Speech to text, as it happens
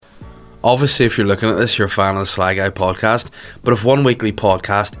Obviously, if you're looking at this, you're a fan of the Sly Guy podcast. But if one weekly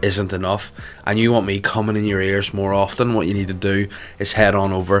podcast isn't enough and you want me coming in your ears more often, what you need to do is head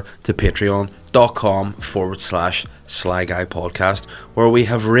on over to patreon.com/Sly Guy podcast, where we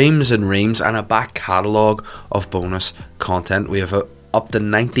have reams and reams and a back catalogue of bonus content. We have up to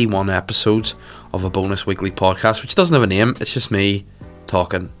 91 episodes of a bonus weekly podcast, which doesn't have a name. It's just me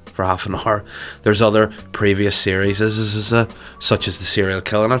talking for half an hour. There's other previous series such as the Serial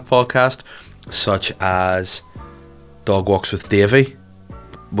Killing It podcast, such as Dog Walks with Davey,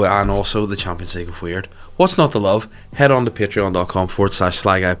 and also the Champions League of Weird. What's not to love? Head on to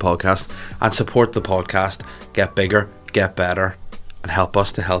patreon.com/Sly Guy podcast and support the podcast, get bigger, get better, and help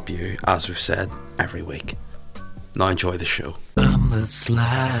us to help you, as we've said every week. Now enjoy the show. I'm the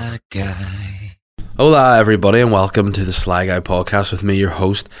Sly Guy. Hola everybody, and welcome to the Sly Guy podcast with me, your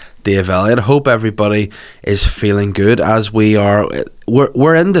host, Dave Elliott. I hope everybody is feeling good as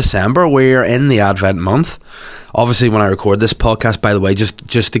we're in December. We're in the Advent month. Obviously, when I record this podcast, by the way,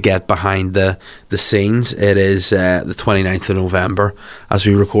 just to get behind the scenes, it is the 29th of November as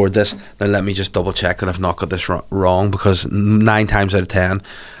we record this. Now let me just double check that I've not got this wrong, because 9 times out of 10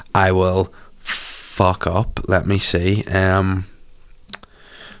 I will fuck up. Let me see.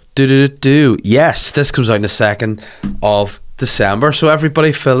 Yes, this comes out on the 2nd of December. So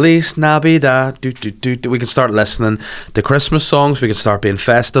everybody, Feliz Navidad. We can start listening to Christmas songs. We can start being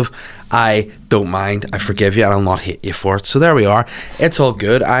festive. I don't mind. I forgive you, and I'll not hate you for it. So there we are. It's all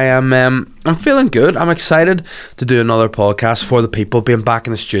good. I'm feeling good. I'm excited to do another podcast for the people. Being back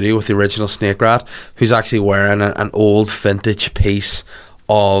in the studio with the original Snake Rat, who's actually wearing an old vintage piece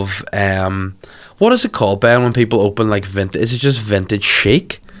of what is it called, Ben? When people open like vintage, is it just vintage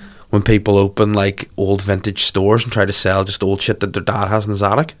chic? When people open like old vintage stores and try to sell just old shit that their dad has in his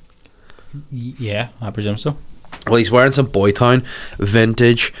attic? Yeah, I presume so. Well, he's wearing some Boytown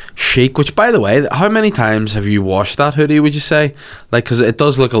vintage chic, which, by the way, how many times have you washed that hoodie, would you say? Like, because it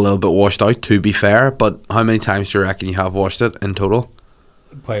does look a little bit washed out, to be fair, but how many times do you reckon you have washed it in total?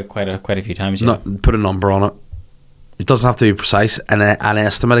 Quite a few times, yeah. No, put a number on it. It doesn't have to be precise. An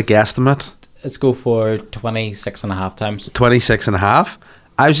estimate, a guesstimate. Let's go for 26 and a half times. 26 and a half?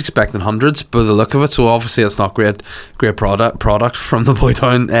 I was expecting hundreds by the look of it, so obviously it's not great product from the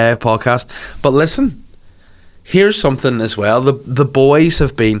Boytown podcast. But listen, here's something as well. The boys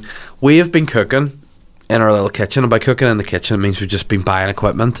have been cooking in our little kitchen, and by cooking in the kitchen it means we've just been buying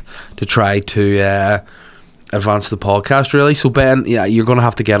equipment to try to advance the podcast, really. So Ben, yeah, you're going to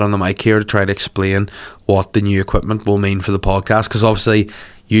have to get on the mic here to try to explain what the new equipment will mean for the podcast, because obviously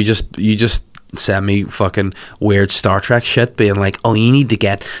you just send me fucking weird Star Trek shit, being like, oh, you need to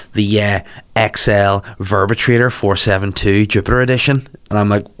get the XL Verbitrator 472 Jupiter edition, and I'm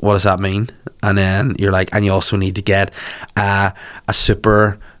like, what does that mean? And then you're like, and you also need to get a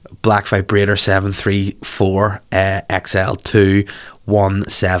Super Black Vibrator 734 XL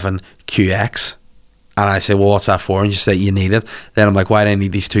 217QX. And I say, well, what's that for? And you say you need it. Then I'm like, why do I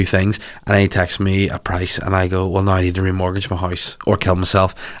need these two things? And then he texts me a price, and I go, well, now I need to remortgage my house or kill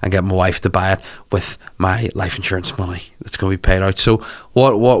myself and get my wife to buy it with my life insurance money that's going to be paid out. So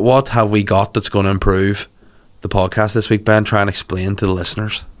what have we got that's going to improve the podcast this week, Ben? Try and explain to the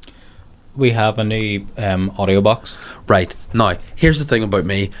listeners. We have a new audio box. Right. Now, here's the thing about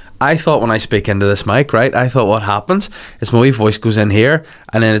me. I thought when I speak into this mic, right, I thought what happens is my wee voice goes in here,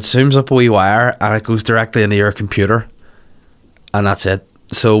 and then it zooms up a wee wire, and it goes directly into your computer. And that's it.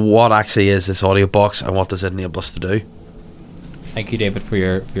 So what actually is this audio box, and what does it enable us to do? Thank you, David, for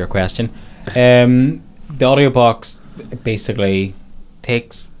your question. The audio box basically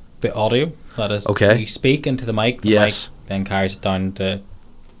takes the audio, that is, you speak into the mic, mic then carries it down to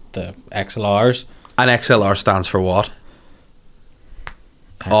the XLRs. And XLR stands for what?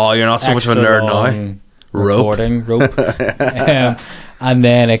 Oh, you're not so much of a nerd now. Recording rope. And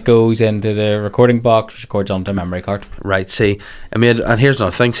then it goes into the recording box, which records onto a memory card. Right, see, and here's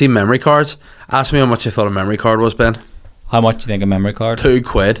another thing. See, memory cards. Ask me how much you thought a memory card was, Ben. How much do you think a memory card?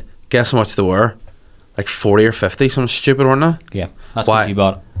 £2. Guess how much they were? Like 40 or 50, something stupid, weren't they? Yeah, that's because you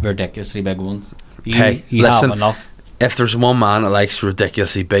bought ridiculously big ones. You listen, have enough. If there's one man that likes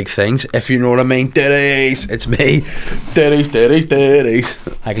ridiculously big things, if you know what I mean, ditties, it's me. Ditties.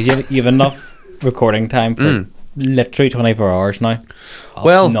 Because you have enough recording time for literally 24 hours now.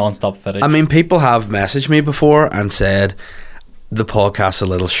 Well, non-stop footage. I mean, people have messaged me before and said the podcast's a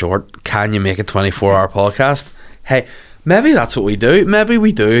little short. Can you make a 24-hour podcast? Hey, maybe that's what we do. Maybe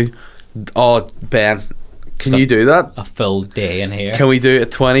we do. Oh, Ben, can you do that? A full day in here. Can we do a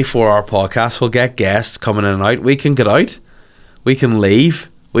 24-hour podcast? We'll get guests coming in and out. We can get out. We can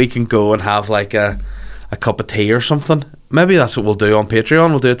leave. We can go and have like a cup of tea or something maybe that's what we'll do on Patreon.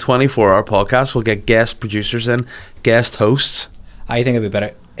 We'll do a 24-hour podcast. We'll get guest producers in, guest hosts. I think it'd be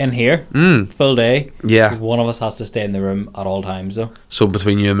better in here, full day. Yeah. One of us has to stay in the room at all times, though. So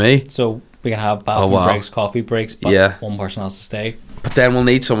between you and me? So we can have bathroom breaks, coffee breaks, but one person has to stay. But then we'll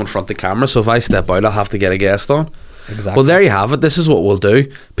need someone in front of the camera, so if I step out, I'll have to get a guest on. Exactly. Well, there you have it. This is what we'll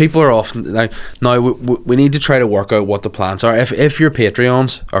do. People are often now we need to try to work out what the plans are. If you're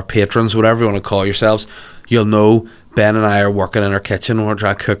Patreons or patrons, whatever you want to call yourselves, you'll know Ben and I are working in our kitchen. We're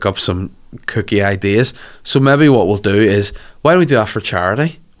trying to cook up some cookie ideas. So maybe what we'll do is, why don't we do that for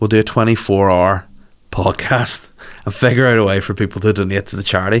charity? We'll do a 24-hour podcast and figure out a way for people to donate to the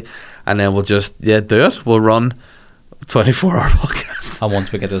charity, and then we'll just do it. We'll run 24-hour podcast, and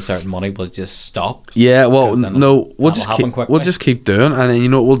once we get to a certain money, we'll just stop. Yeah, well, no, we'll just keep doing, and then you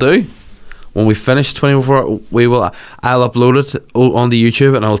know what we'll do when we finish 24. I'll upload it onto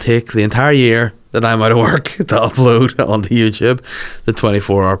YouTube, and I'll take the entire year that I'm out of work to upload onto YouTube the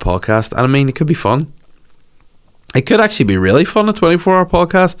 24-hour podcast. And I mean, it could be fun. It could actually be really fun, a 24-hour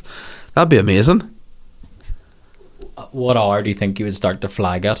podcast. That'd be amazing. What hour do you think you would start to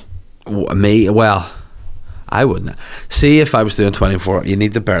flag at? Me? Well, I wouldn't. See, if I was doing 24, you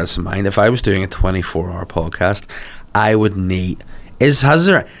need to bear this in mind. If I was doing a 24-hour podcast, I would need...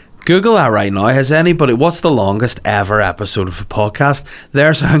 Google that right now. Has anybody... What's the longest ever episode of a podcast?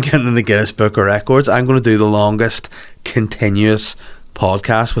 There's... I'm getting in the Guinness Book of Records. I'm going to do the longest continuous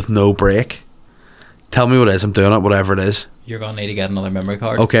podcast with no break. Tell me what it is. I'm doing it, whatever it is. You're going to need to get another memory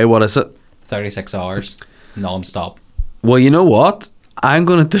card. Okay, what is it? 36 hours, non-stop. Well, you know what? I'm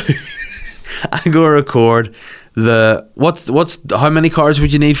going to do... I'm going to record the... How many cards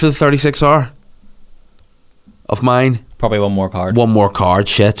would you need for the 36 hour? Of mine? Probably one more card. One more card,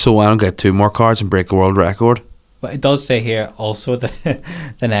 shit. So I don't get 2 more cards and break the world record. But it does say here also the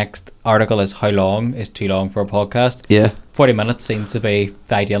next article is how long is too long for a podcast. Yeah. 40 minutes seems to be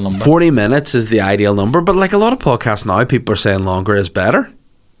the ideal number. 40 minutes is the ideal number, but like a lot of podcasts now, people are saying longer is better.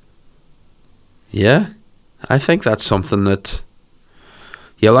 Yeah. I think that's something that...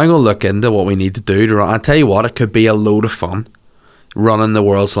 Yeah, well, I'm going to look into what we need to do to run. I'll tell you what, it could be a load of fun running the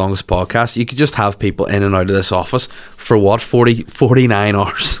world's longest podcast. You could just have people in and out of this office for what, 49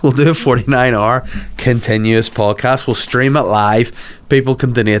 hours. We'll do a 49-hour continuous podcast. We'll stream it live. People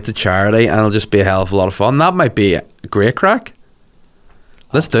can donate to charity, and it'll just be a hell of a lot of fun. That might be a great crack.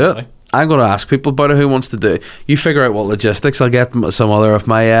 Let's do it. I'm going to ask people about it. Who wants to do it? You figure out what logistics. I'll get some other of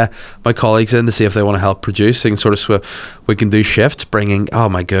my my colleagues in to see if they want to help produce. And sort of we can do shifts, bringing... Oh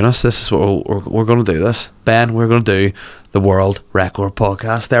my goodness, this is what we're going to do. This, Ben, we're going to do the world record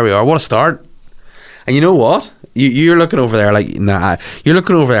podcast. There we are. What a start! And you know what? You're looking over there like, nah. You're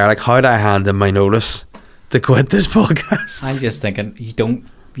looking over there like, how do I hand in my notice to quit this podcast? I'm just thinking,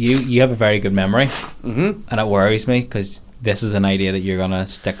 you have a very good memory, and it worries me because this is an idea that you're going to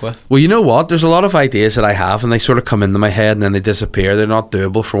stick with. Well, you know what? There's a lot of ideas that I have, and they sort of come into my head, and then they disappear. They're not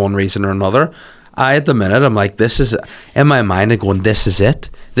doable for one reason or another. At the minute, I'm like, this is... In my mind, I'm going, this is it.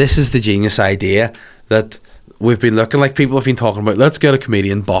 This is the genius idea that we've been looking... Like, people have been talking about, let's get a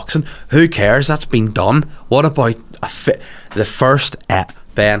comedian boxing. Who cares? That's been done. What about the first...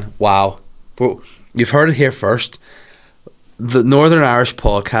 Ben, wow. Bro, you've heard it here first. The Northern Irish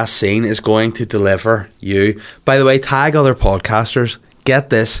podcast scene is going to deliver you. By the way, tag other podcasters. Get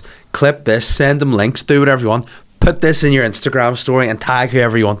this, clip this, send them links, do whatever you want. Put this in your Instagram story and tag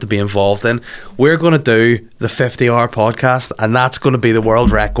whoever you want to be involved in. We're going to do the 50-hour podcast, and that's going to be the world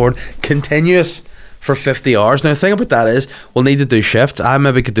record. Continuous for 50 hours. Now, the thing about that is, we'll need to do shifts. I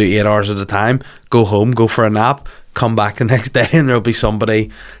maybe could do 8 hours at a time, go home, go for a nap, come back the next day, and there'll be somebody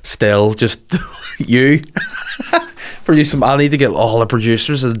still just you. Produce some. I'll need to get all the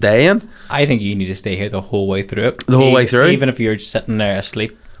producers of the day in. I think you need to stay here the whole way through it. The whole way through? Even if you're sitting there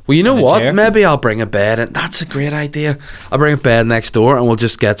asleep. Well, you know what? Chair. Maybe I'll bring a bed in. That's a great idea. I'll bring a bed next door, and we'll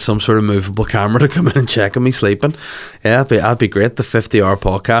just get some sort of movable camera to come in and check on me sleeping. Yeah, that'd be great. The 50-hour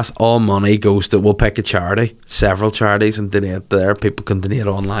podcast. All money goes to... We'll pick a charity. Several charities and donate there. People can donate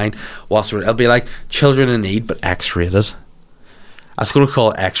online. It'll be like Children in Need, but X-rated. I was going to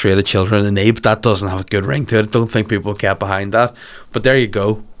call it X-rated Children in Need, but that doesn't have a good ring to it. I don't think people get behind that. But there you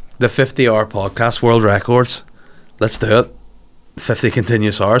go. The 50-hour podcast, world records. Let's do it. 50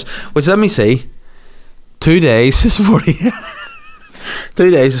 continuous hours. Which, let me see. 2 days is 40.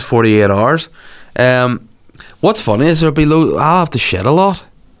 2 days is 48 hours. What's funny is there'll be I'll have to shit a lot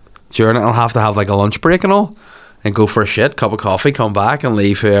during it. I'll have to have like a lunch break and all, and go for a shit, cup of coffee, come back and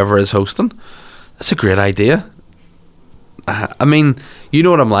leave whoever is hosting. That's a great idea. I mean, you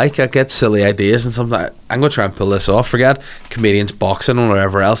know what I'm like. I get silly ideas, and sometimes I'm going to try and pull this off. Forget comedians boxing or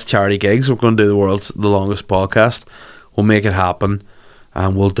whatever else, charity gigs. We're going to do the world's the longest podcast We'll make it happen,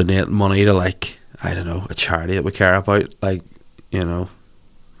 and we'll donate money to, like, I don't know, a charity that we care about. Like, you know,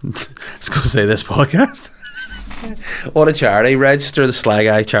 let's go say this podcast. What a charity. Register the Sly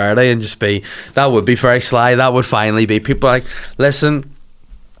Guy charity and just be, that would be very sly. That would finally be, people are like, listen,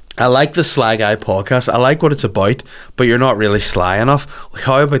 I like the Sly Guy podcast, I like what it's about, but you're not really sly enough.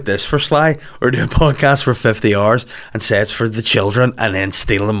 How about this for sly? Or do a podcast for 50 hours and say it's for the children and then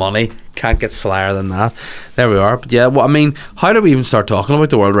steal the money. Can't get slyer than that. There we are. But yeah, well, I mean, how do we even start talking about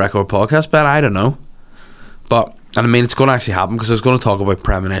the World Record podcast, Ben? I don't know. But, and I mean, it's going to actually happen, because I was going to talk about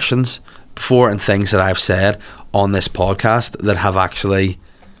premonitions before and things that I've said on this podcast that have actually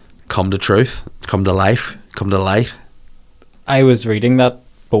come to truth, come to life, come to light. I was reading that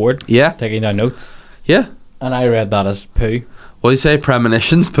board, taking down notes, and I read that as poo. What do you say?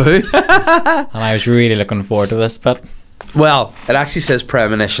 Premonitions, poo. And I was really looking forward to this bit. Well, it actually says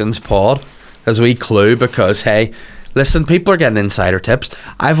premonitions pod as a wee clue, because hey, listen, people are getting insider tips.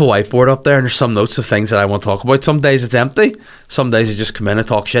 I have a whiteboard up there and there's some notes of things that I want to talk about. Some days it's empty, some days I just come in and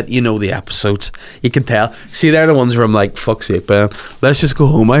talk shit. You know the episodes, you can tell. See, they're the ones where I'm like, fuck's sake, Ben, let's just go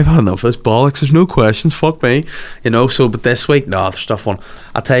home, I've had enough of this bollocks, there's no questions, fuck me, you know. So but this week, no, there's stuff on.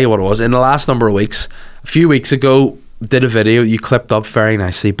 I'll tell you what it was. In the last number of weeks, a few weeks ago, did a video you clipped up very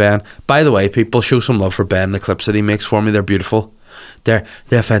nicely, Ben. By the way, people, show some love for Ben. The clips that he makes for me, they're beautiful. They're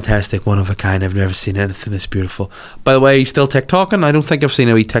fantastic, one of a kind. I've never seen anything this beautiful. By the way, are you still TikToking? I don't think I've seen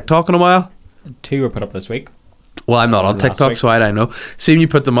a wee TikTok in a while. 2 were put up this week. Well, I'm not on TikTok, so I don't know. See when you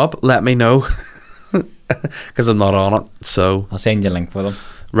put them up, let me know, because I'm not on it. So I'll send you a link for them.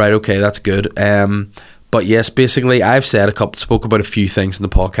 Right, okay, that's good. But yes, basically, I've spoke about a few things in the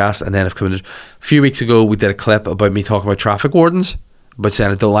podcast, and then I've come in. A few weeks ago, we did a clip about me talking about traffic wardens, about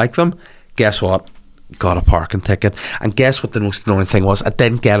saying I don't like them. Guess what? Got a parking ticket. And guess what the most annoying thing was? I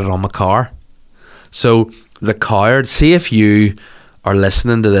didn't get it on my car. So the coward, see if you are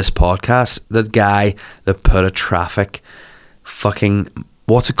listening to this podcast, that guy that put a traffic fucking,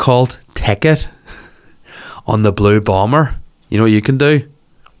 what's it called? Ticket on the blue Bomber. You know what you can do?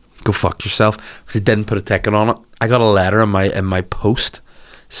 Go fuck yourself, because he didn't put a ticket on it. I got a letter in my post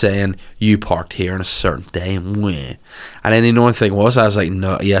saying you parked here on a certain day, and then the annoying thing was, I was like,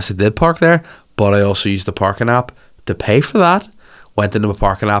 no, yes, I did park there, but I also used the parking app to pay for that. Went into my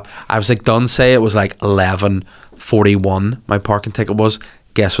parking app. I was like, done. Say it was like 11:41. My parking ticket was.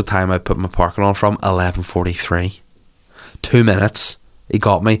 Guess what time I put my parking on from? 11:43. 2 minutes. He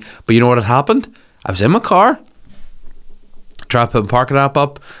got me. But you know what had happened? I was in my car. Tried to put my parking app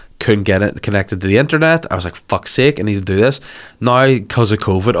up. Couldn't get it connected to the internet. I was like, fuck's sake, I need to do this. Now, because of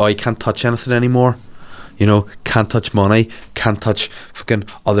COVID, you can't touch anything anymore. You know, can't touch money, can't touch fucking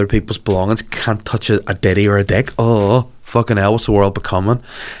other people's belongings, can't touch a ditty or a dick. Oh, fucking hell, what's the world becoming?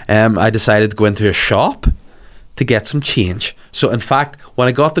 I decided to go into a shop to get some change. So, in fact, when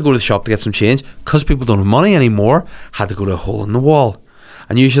I got to go to the shop to get some change, because people don't have money anymore, I had to go to a hole in the wall.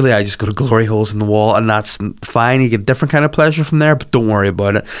 And usually I just go to glory holes in the wall, and that's fine. You get a different kind of pleasure from there, but don't worry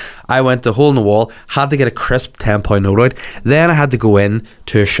about it. I went to a hole in the wall, had to get a crisp £10 note out. Then I had to go in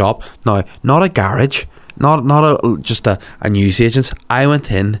to a shop. Now, not a garage, just a newsagent's. I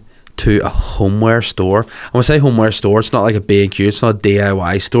went in to a homeware store. And when I say homeware store, it's not like a B&Q, it's not a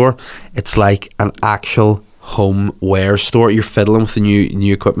DIY store. It's like an actual homeware store. You're fiddling with the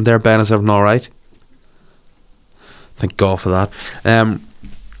new equipment there, Ben. Is everything all right? Thank God for that.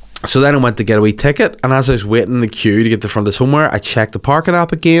 So then I went to get a wee ticket, and as I was waiting in the queue to get to the front of this homeware, I checked the parking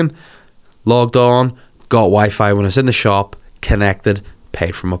app again, logged on, got Wi-Fi when I was in the shop, connected,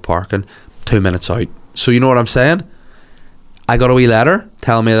 paid for my parking, 2 minutes out. So you know what I'm saying? I got a wee letter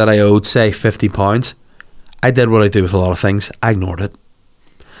telling me that I owed, say, £50. I did what I do with a lot of things. I ignored it.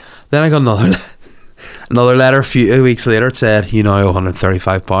 Then I got another letter a few weeks later. It said, you know, I owe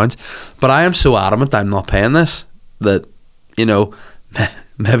 £135. But I am so adamant I'm not paying this that, you know,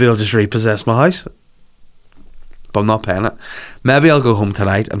 maybe I'll just repossess my house. But I'm not paying it. Maybe I'll go home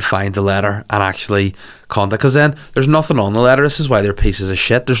tonight and find the letter and actually contact. Because then there's nothing on the letter. This is why they're pieces of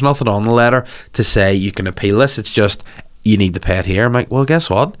shit. There's nothing on the letter to say you can appeal this. It's just, you need to pay it here. I'm like, well, guess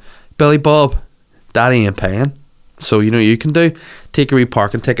what? Billy Bob, daddy ain't paying. So, you know what you can do? Take a wee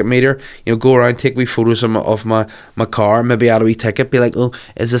parking ticket meter, you know, go around, take wee photos of my car, maybe add a wee ticket, be like, oh,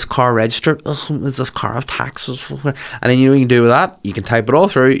 is this car registered? Oh, is this car of taxes? And then you know what you can do with that? You can type it all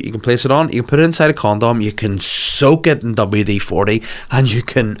through, you can place it on, you can put it inside a condom, you can soak it in WD-40, and you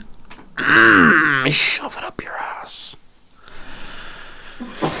can shove it up your ass.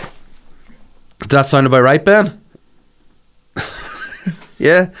 Did that sound about right, Ben?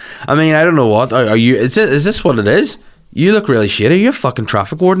 Yeah, I mean, I don't know what. Are you? Is this what it is? You look really shitty. You're a fucking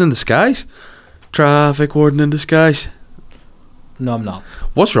traffic warden in disguise. Traffic warden in disguise. No, I'm not.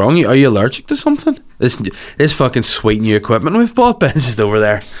 What's wrong? Are you allergic to something? This fucking sweet new equipment we've bought, Ben's just over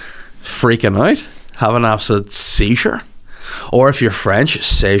there freaking out, having an absolute seizure. Or if you're French,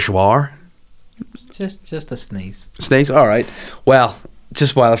 séjour. Just a sneeze. Sneeze? Alright. Well,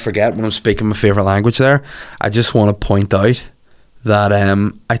 just while I forget, when I'm speaking my favourite language there, I just want to point out that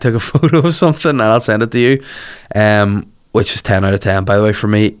I took a photo of something and I'll send it to you, which is 10 out of 10 by the way for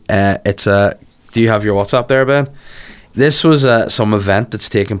me. It's do you have your WhatsApp there, Ben? This was some event that's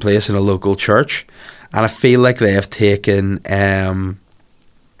taking place in a local church, and I feel like they have taken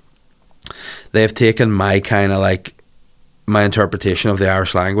my kind of like my interpretation of the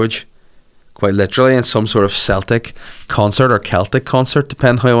Irish language quite literally in some sort of Celtic concert or Celtic concert,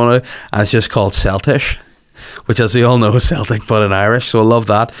 depending how you want to, and it's just called Celtish, which as we all know is Celtic but in Irish, so I love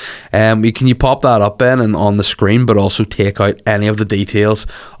that. Can you pop that up, Ben, and on the screen, but also take out any of the details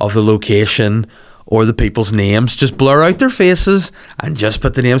of the location or the people's names, just blur out their faces and just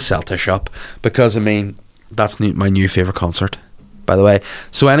put the name Celtish up, because I mean that's my new favourite concert, by the way.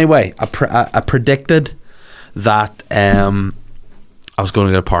 So anyway, I predicted that I was going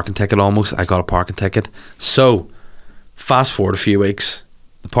to get a parking ticket almost. I got a parking ticket. So fast forward a few weeks,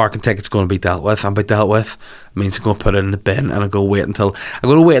 the parking ticket's going to be dealt with. And by dealt with, it means I'm going to put it in the bin, and I'm going to wait until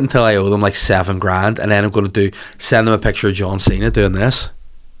I owe them like $7,000, and then I'm going to send them a picture of John Cena doing this,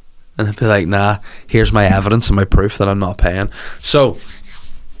 and they'd be like, nah, here's my evidence and my proof that I'm not paying. So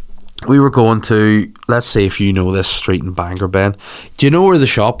we were going to, let's see if you know this street in Bangor, Ben. Do you know where the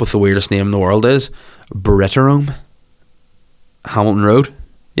shop with the weirdest name in the world is? Britterome, Hamilton Road.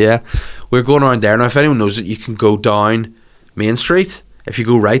 Yeah, we're going around there now. If anyone knows it, you can go down Main Street. If you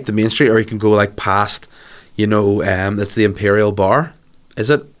go right to Main Street, or you can go like past, it's the Imperial Bar, is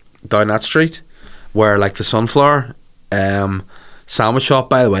it, down that street, where like the Sunflower sandwich shop,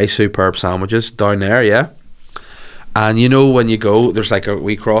 by the way, superb sandwiches down there. Yeah, and when you go, there's like a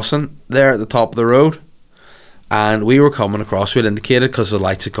wee crossing there at the top of the road, and we were coming across, we'd indicated because the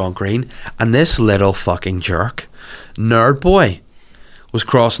lights had gone green, and this little fucking jerk, nerd boy, was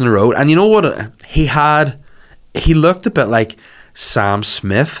crossing the road, and you know what he looked a bit like Sam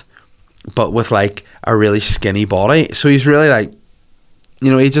Smith, but with like a really skinny body. So he's really like,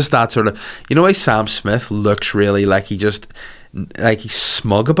 he's just that sort of, why Sam Smith looks really like he's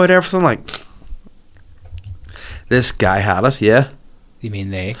smug about everything. Like, this guy had it. Yeah. You mean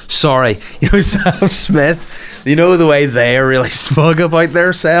they? Sorry, Sam Smith. The way they are really smug about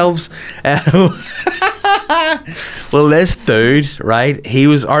themselves. Well, this dude, right?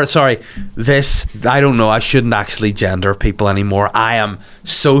 I don't know. I shouldn't actually gender people anymore. I am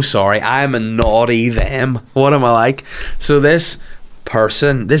so sorry. I am a naughty them. What am I like? So this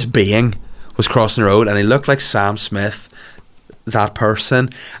person, this being, was crossing the road, and he looked like Sam Smith, that person.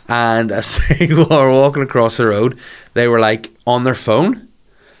 And as they were walking across the road, they were like on their phone,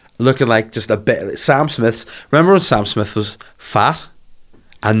 looking like just a bit. Sam Smith's. Remember when Sam Smith was fat,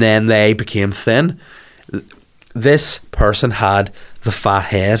 and then they became thin? This person had the fat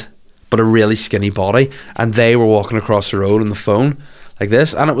head but a really skinny body, and they were walking across the road on the phone like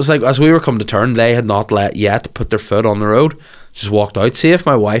this, and it was like as we were coming to turn, they had not yet put their foot on the road, just walked out. See, if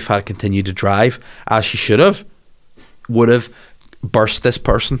my wife had continued to drive as she should have, would have burst this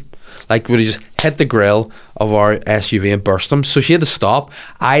person, like would have just hit the grill of our SUV and burst them. So she had to stop.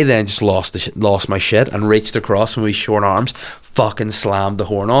 I then just lost my shit and reached across with my short arms, fucking slammed the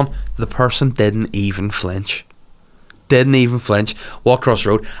horn on. The person didn't even flinch. Walked across the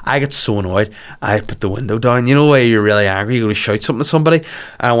road. I got so annoyed, I put the window down. You know where you're really angry, you're going to shout something to somebody, and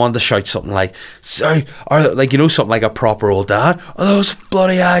I wanted to shout something like, sorry, or like, something like a proper old dad, are those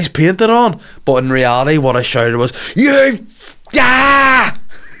bloody eyes painted on? But in reality, what I shouted was, you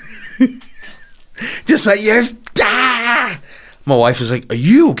just like, you My wife was like, are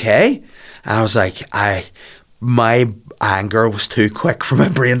you okay? And I was like, my anger was too quick for my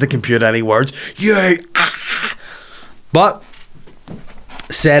brain to compute any words. But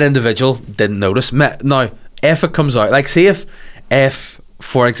said individual didn't notice. Now, if it comes out, like, see if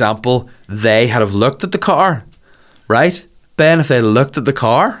for example they had have looked at the car, right, Ben, if they looked at the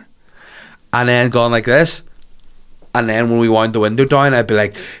car and then gone like this, and then when we wound the window down, I'd be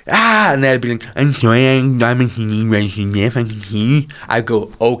like, and they'd be like, I'm sorry, I'd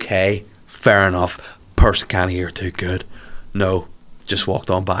go, okay, fair enough, person can't hear too good. No, just walked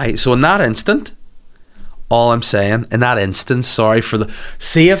on by. So in that instant, all I'm saying, in that instance,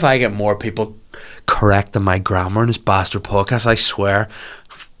 see if I get more people correcting my grammar in this bastard podcast, I swear,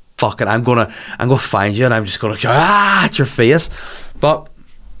 fuck it, I'm gonna find you and I'm just gonna at your face. But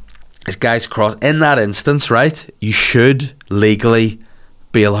this guy's cross, in that instance, right, you should legally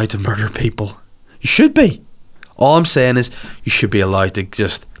be allowed to murder people. You should be. All I'm saying is you should be allowed to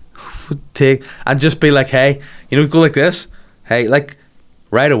just take and just be like, hey, go like this. Hey, like,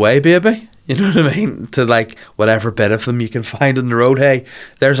 right away, baby. You know what I mean? To like whatever bit of them you can find on the road. Hey,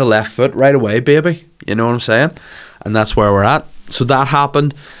 there's a left foot right away, baby. You know what I'm saying? And that's where we're at. So that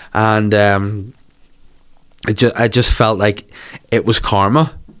happened, and I just felt like it was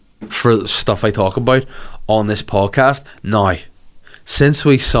karma for stuff I talk about on this podcast. Now, since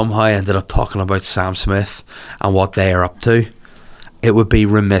we somehow ended up talking about Sam Smith and what they are up to, it would be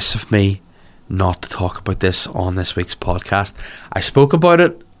remiss of me not to talk about this on this week's podcast. I spoke about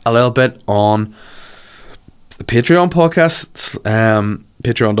it a little bit on the Patreon podcast,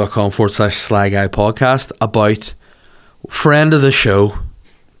 patreon.com/Sly Guy podcast, about friend of the show,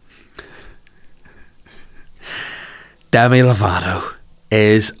 Demi Lovato,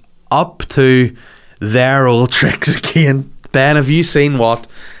 is up to their old tricks again. Ben, have you seen what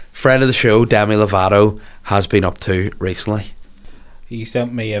friend of the show, Demi Lovato, has been up to recently? You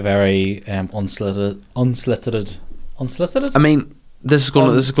sent me a very unsolicited. I mean, this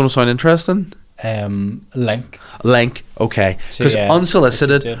is gonna sound interesting. Link, okay, because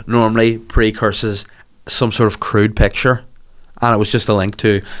unsolicited normally precurses some sort of crude picture, and it was just a link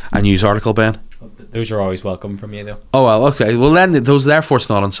to a news article, Ben. Those are always welcome from you, though. Oh, well, okay. Well, then, therefore, it's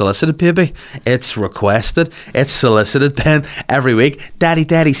not unsolicited, baby. It's requested. It's solicited, Ben, every week.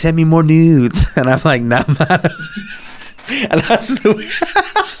 Daddy, send me more nudes. And I'm like, nah, man. And that's the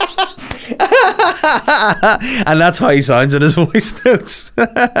and that's how he sounds in his voice notes.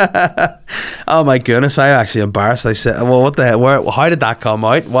 Oh my goodness, I'm actually embarrassed. I said, well, what the hell? How did that come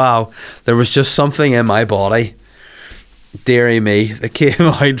out? Wow, there was just something in my body, dearie me, that came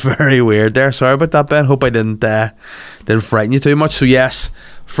out very weird there. Sorry about that, Ben. Hope I didn't frighten you too much. So yes,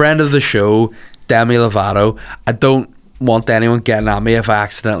 friend of the show, Demi Lovato. I don't want anyone getting at me if I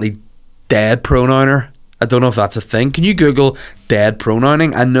accidentally dead pronoun her. I don't know if that's a thing. Can you Google dead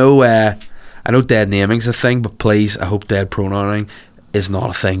pronouning? I know dead naming's a thing, but please, I hope dead pronouning is not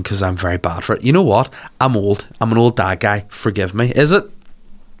a thing, because I'm very bad for it. You know what? I'm old. I'm an old dad guy. Forgive me. Is it?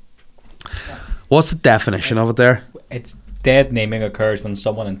 What's the definition of it there? It's dead naming occurs when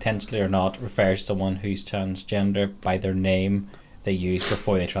someone intentionally or not refers to someone who's transgender by their name they used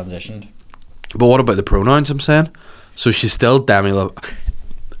before they transitioned. But what about the pronouns I'm saying? So she's still Demi Lovato.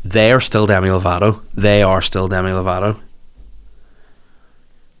 They are still Demi Lovato. They are still Demi Lovato.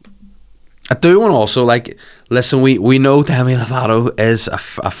 I do want to also, like, listen, we know Demi Lovato is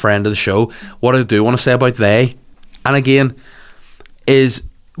a friend of the show. What I do want to say about they, and again, is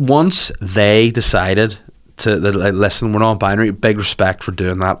once they decided to, like, listen, we're not binary, big respect for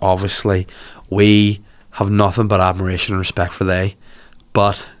doing that. Obviously, we have nothing but admiration and respect for they.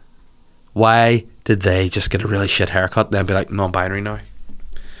 But why did they just get a really shit haircut and then be like, non-binary now?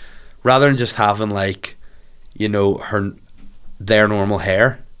 Rather than just having, like, their normal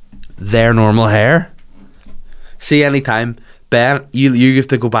hair. See, anytime, Ben, you have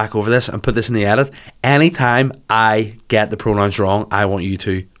to go back over this and put this in the edit. Anytime I get the pronouns wrong, I want you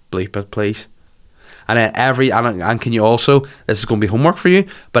to bleep it, please. And then and can you also, this is going to be homework for you,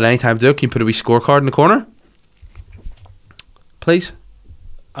 but anytime I do it, can you put a wee scorecard in the corner? Please.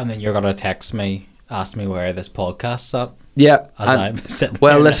 And then you're going to ask me where this podcast's at. Yeah.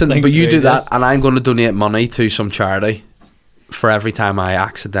 Well, listen, but you do that, and I'm going to donate money to some charity for every time I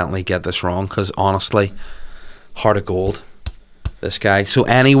accidentally get this wrong, because honestly, heart of gold, this guy. So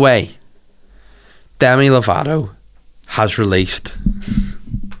anyway, Demi Lovato has released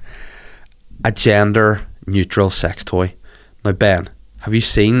a gender neutral sex toy. Now, Ben, have you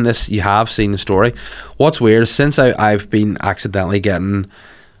seen this? You have seen the story. What's weird is since I've been accidentally getting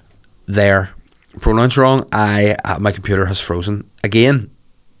their pronouns wrong, my computer has frozen. Again,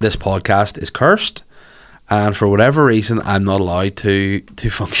 this podcast is cursed, and for whatever reason, I'm not allowed to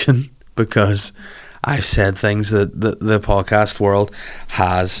function because I've said things that the podcast world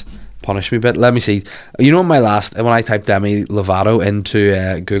has punished me a bit. Let me see. You know, when I type Demi Lovato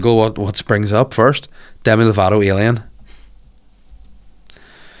into Google, what springs up first? Demi Lovato alien.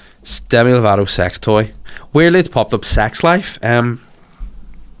 Demi Lovato sex toy. Weirdly, it's popped up sex life.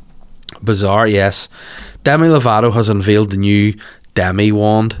 Bizarre, yes. Demi Lovato has unveiled the new Demi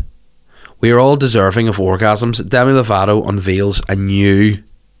wand. We are all deserving of orgasms. Demi Lovato unveils a new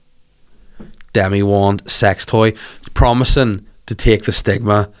Demi wand sex toy, promising to take the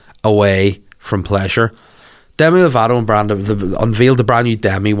stigma away from pleasure. Demi Lovato unveiled the brand new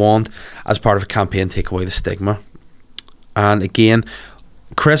Demi wand as part of a campaign to take away the stigma. And again,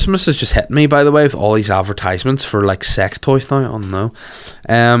 Christmas is just hitting me, by the way, with all these advertisements for like sex toys now. I don't know.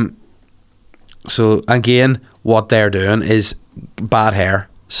 So again, what they're doing is bad hair.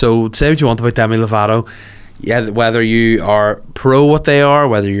 So say what you want about Demi Lovato, yeah, whether you are pro what they are,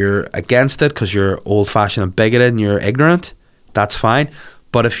 whether you're against it because you're old-fashioned and bigoted and you're ignorant, that's fine.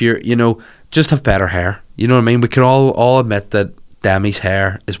 But if you're, you know, just have better hair. You know what I mean? We can all admit that Demi's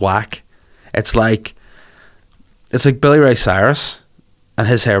hair is whack. It's like Billy Ray Cyrus, and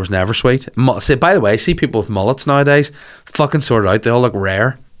his hair was never sweet. See, by the way, see people with mullets nowadays, fucking sort it out. They all look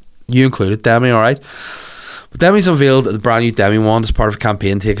rare. You included, Demi, alright? But Demi's unveiled the brand new Demi wand as part of a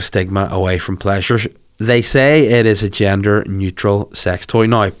campaign to take a stigma away from pleasure. They say it is a gender-neutral sex toy.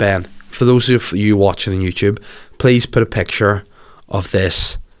 Now, Ben, for those of you watching on YouTube, please put a picture of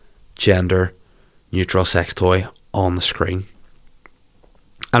this gender-neutral sex toy on the screen.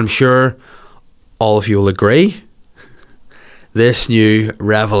 I'm sure all of you will agree. This new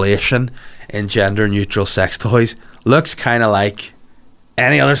revelation in gender-neutral sex toys looks kind of like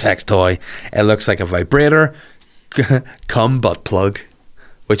any other sex toy. It looks like a vibrator, cum butt plug,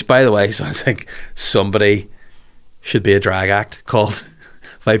 which, by the way, sounds like somebody should be a drag act called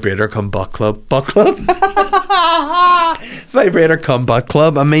Vibrator Cum Butt Club. Butt Club? Vibrator Cum Butt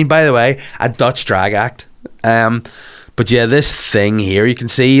Club. I mean, by the way, a Dutch drag act. But yeah, this thing here, you can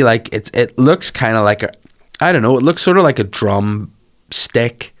see, like, it looks kind of like I don't know, it looks sort of like a drum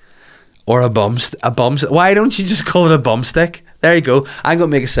stick or a bum stick. Why don't you just call it a bum stick? There you go. I'm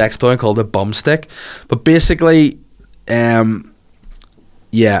going to make a sex toy and call it a bum stick. But basically,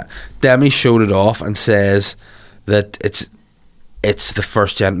 yeah, Demi showed it off and says that it's the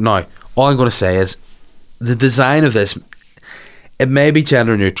first gen. Now, all I'm going to say is the design of this, it may be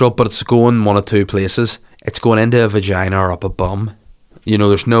gender neutral, but it's going one of two places. It's going into a vagina or up a bum. You know,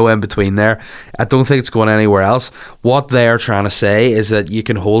 there's no in between there. I don't think it's going anywhere else. What they're trying to say is that you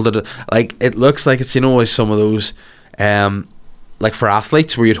can hold it, like, it looks like it's, you know, some of those, like for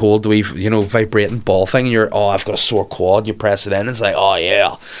athletes where you'd hold the, you know, vibrating ball thing and you're, I've got a sore quad, you press it in, it's like, oh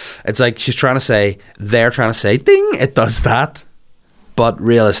yeah. It's like they're trying to say, ding, it does that. But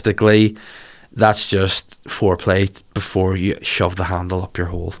realistically, that's just foreplay before you shove the handle up your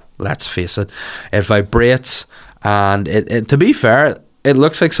hole. Let's face it. It vibrates, and it to be fair, it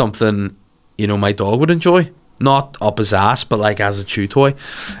looks like something, you know, my dog would enjoy. Not up his ass, but like as a chew toy.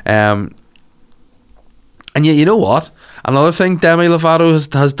 And yeah, you know what? Another thing Demi Lovato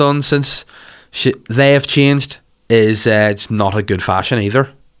has done since they have changed is it's not a good fashion either.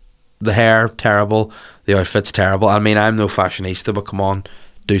 The hair, terrible. The outfit's terrible. I mean, I'm no fashionista, but come on,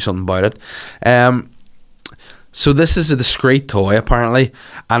 do something about it. So this is a discreet toy, apparently,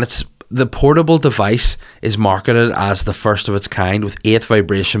 and the portable device is marketed as the first of its kind with 8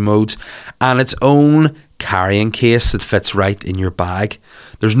 vibration modes and its own carrying case that fits right in your bag.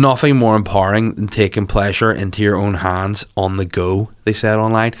 There's nothing more empowering than taking pleasure into your own hands on the go, they said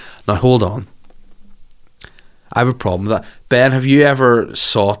online. Now hold on. I have a problem with that. Ben, have you ever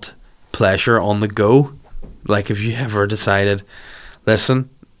sought pleasure on the go? Like, have you ever decided, listen,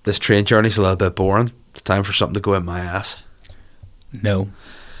 this train journey's a little bit boring, it's time for something to go in my ass? No.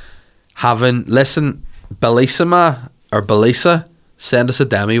 Listen, Belisa, send us a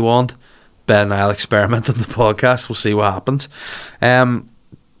Demi wand. Ben and I'll experiment on the podcast. We'll see what happens.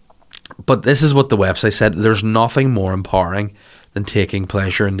 But this is what the website said. There's nothing more empowering than taking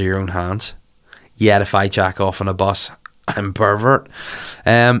pleasure into your own hands. Yet if I jack off on a bus, I'm a pervert.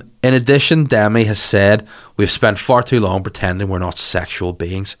 In addition, Demi has said, we've spent far too long pretending we're not sexual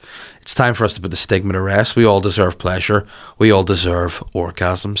beings. It's time for us to put the stigma to rest. We all deserve pleasure. We all deserve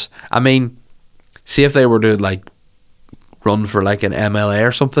orgasms. I mean, see if they were to like run for like an MLA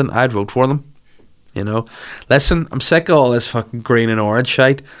or something, I'd vote for them. You know, listen, I'm sick of all this fucking green and orange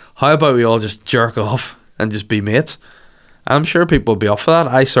shite. How about we all just jerk off and just be mates? I'm sure people would be up for that.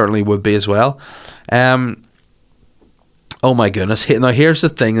 I certainly would be as well. Oh my goodness. Now here's the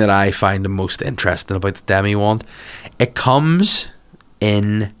thing that I find the most interesting about the Demi wand. It comes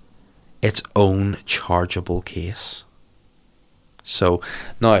in its own chargeable case. So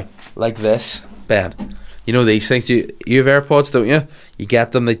now, like this, Ben, you know these things, you have AirPods, don't you? You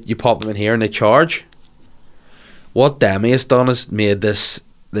get them, you pop them in here and they charge. What Demi has done is made this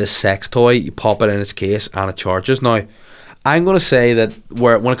sex toy, you pop it in its case and it charges. Now, I'm going to say that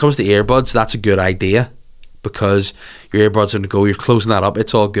when it comes to earbuds, that's a good idea, because your earbuds are going to go, you're closing that up,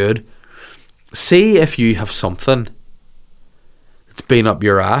 it's all good. See if you have something that's been up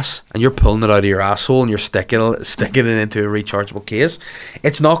your ass and you're pulling it out of your asshole and you're sticking it into a rechargeable case.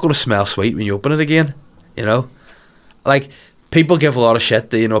 It's not going to smell sweet when you open it again, you know? Like, people give a lot of shit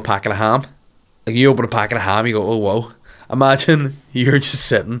to, you know, a packet of ham. Like, you open a packet of ham, you go, oh, whoa. Imagine you're just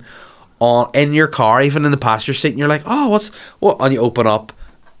sitting in your car, even in the passenger seat, and you're like, oh, what? And you open up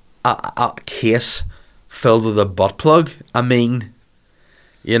a case filled with a butt plug. I mean,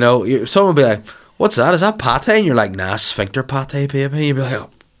 you know, someone will be like, what's that? Is that pate? And you're like, nah, sphincter pate, baby. You'd be like, oh.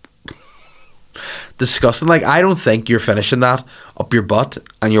 Disgusting. Like, I don't think you're finishing that up your butt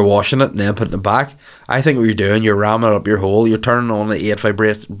and you're washing it and then putting it back. I think what you're doing, you're ramming it up your hole, you're turning on the 8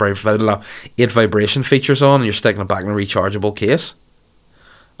 vibration features on, and you're sticking it back in a rechargeable case.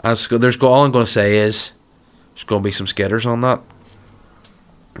 And all I'm going to say is there's going to be some skitters on that.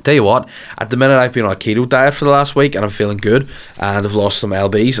 I'll tell you what, at the minute I've been on a keto diet for the last week and I'm feeling good, and I've lost some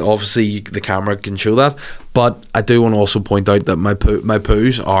lbs. Obviously the camera can show that, but I do want to also point out that my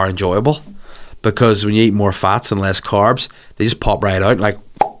poos are enjoyable, because when you eat more fats and less carbs, they just pop right out. Like,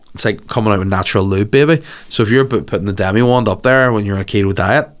 it's like coming out with natural lube, baby. So if you're putting the Demi wand up there when you're on a keto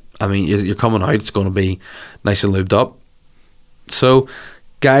diet, I mean, you're coming out, it's going to be nice and lubed up. So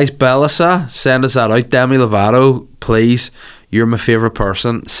guys, Bellisa, send us that out. Demi Lovato, please, you're my favourite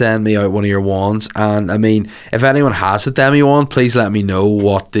person. Send me out one of your wands. And I mean, if anyone has a Demi wand, please let me know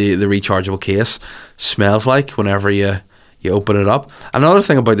what the rechargeable case smells like whenever you open it up. Another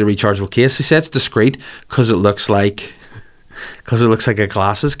thing about the rechargeable case, they say it's discreet because it looks like a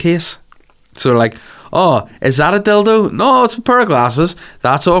glasses case. So they're like, oh, is that a dildo? No, it's a pair of glasses.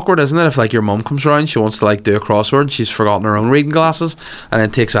 That's awkward, isn't it? If like your mum comes around, she wants to like do a crossword and she's forgotten her own reading glasses and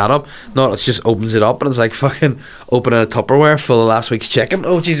then takes that up. No, it just opens it up and it's like fucking opening a Tupperware full of last week's chicken.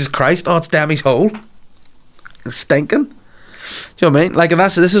 Oh, Jesus Christ. Oh, it's Demi's hole. It's stinking. Do you know what I mean? Like, and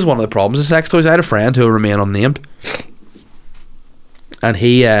this is one of the problems of sex toys. I had a friend who will remain unnamed, and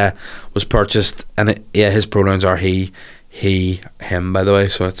he was purchased, and his pronouns are he, him, by the way,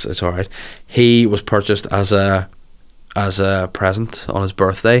 so it's alright. He was purchased as a present on his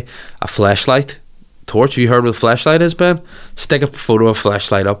birthday, a fleshlight torch. Have you heard what a fleshlight is, Ben? Stick a photo of a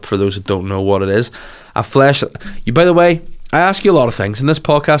fleshlight up for those that don't know what it is. A fleshlight. By the way, I ask you a lot of things in this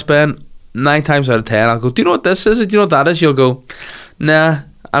podcast, Ben. 9 times out of 10 I'll go, do you know what this is? Do you know what that is? You'll go, nah.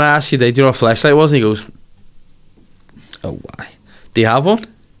 And I ask you, do you know what a fleshlight was? And he goes, oh, why? Do you have one?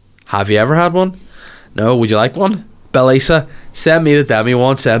 Have you ever had one? No? Would you like one? Bellisa, send me the Demi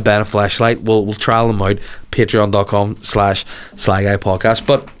one, send Ben a flashlight. We'll trial them out. Patreon.com/SlyGuyPodcast.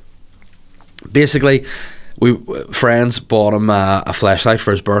 But basically, friends bought him a flashlight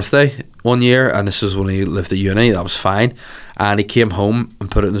for his birthday one year, and this was when he lived at uni. That was fine. And he came home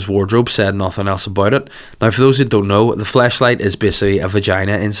and put it in his wardrobe, said nothing else about it. Now, for those who don't know, the flashlight is basically a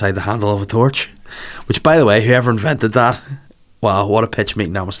vagina inside the handle of a torch. Which, by the way, whoever invented that, wow, what a pitch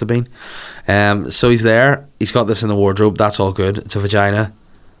meeting that must have been. So he's there. He's got this in the wardrobe. That's all good. It's a vagina.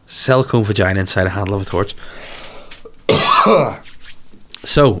 Silicone vagina inside a handle of a torch.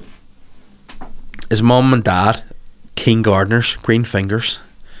 So, his mum and dad, keen gardeners, green fingers,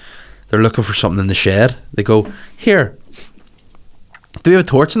 they're looking for something in the shed. They go, here, do we have a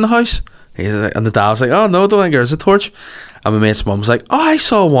torch in the house? And the dad was like, oh, no, I don't think there's a torch. And my mate's mum was like, oh, I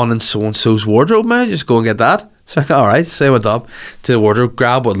saw one in so-and-so's wardrobe, man. Just go and get that. So I go, alright, so I went up to the wardrobe,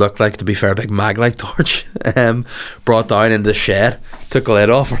 grabbed what looked like, to be fair, a big mag-light torch, brought down into the shed, took the lid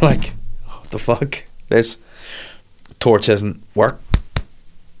off. We're like, what the fuck? This torch doesn't work.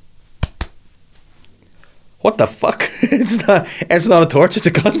 What the fuck? It's not a torch, it's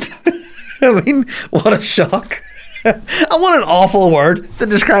a cunt. I mean, what a shock. And what an awful word to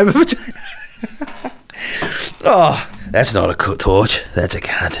describe a vagina. Oh, that's not a torch, that's a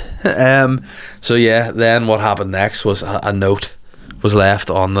cunt. So yeah, then what happened next was a note was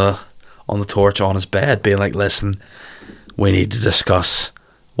left on the torch on his bed, being like, listen, we need to discuss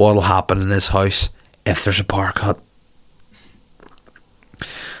what'll happen in this house if there's a power cut.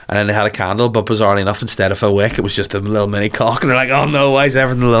 And then they had a candle, but bizarrely enough, instead of a wick, it was just a little mini cock. And they're like, oh no, why is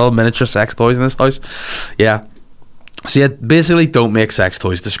everything little miniature sex toys in this house? Yeah. So yeah, basically don't make sex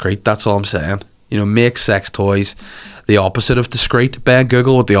toys discreet. That's all I'm saying. You know, make sex toys the opposite of discreet. Ben,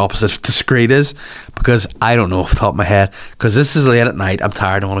 Google what the opposite of discreet is, because I don't know off the top of my head, because this is late at night, I'm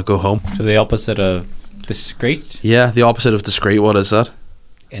tired, I want to go home. So the opposite of discreet? Yeah, the opposite of discreet, what is that?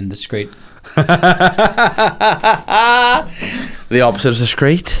 Indiscreet. The opposite of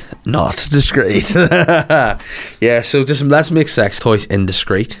discreet? Not discreet. Yeah, so just let's make sex toys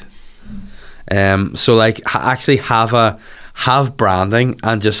indiscreet. So like actually have branding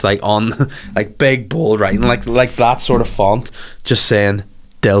and just like on like big bold writing like that sort of font, just saying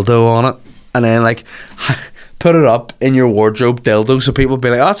dildo on it, and then like put it up in your wardrobe, dildo, so people be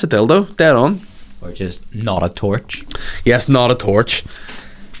like, oh, it's a dildo, dead on. Or just not a torch. Yes, not a torch.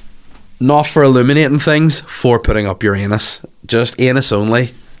 Not for illuminating things, for putting up your anus. Just anus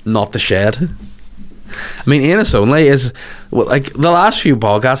only, not the shed. I mean, anus only is, well, like the last few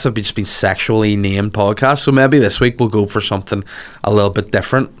podcasts have just been sexually named podcasts, so maybe this week we'll go for something a little bit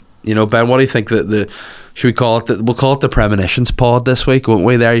different. You know, Ben, what do you think that should we call it? We'll call it the premonitions pod this week, won't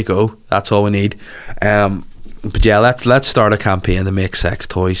we? There you go. That's all we need. But yeah, let's start a campaign to make sex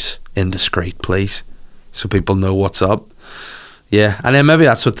toys indiscreet, please, so people know what's up. Yeah, and then maybe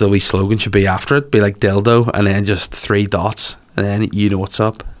that's what the wee slogan should be after it. Be like dildo, and then just 3 dots, and then you know what's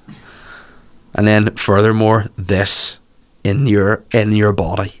up. And then furthermore, this in your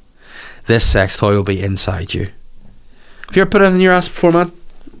body. This sex toy will be inside you. Have you ever put it in your ass before, man?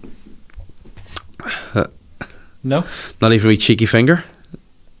 No. Not even a wee cheeky finger?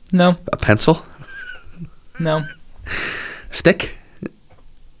 No. A pencil? No. Stick?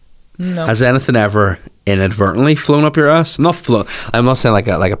 No. Has anything ever inadvertently flown up your ass? I'm not saying like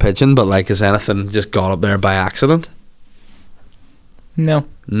a pigeon, but like, has anything just got up there by accident? No.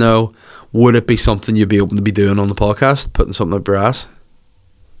 No. Would it be something you'd be open to be doing on the podcast, putting something up your ass?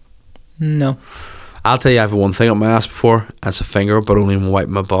 No. I'll tell you, I've had one thing up my ass before. It's a finger, but only when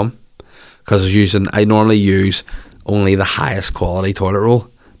wiping my bum. Because I normally use only the highest quality toilet roll,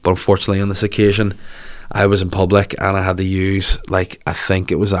 but unfortunately on this occasion I was in public and I had to use, like, I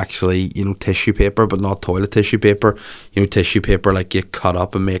think it was actually, you know, tissue paper, but not toilet tissue paper. You know, tissue paper like you cut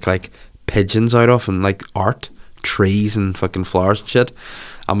up and make like pigeons out of, and like art, trees and fucking flowers and shit.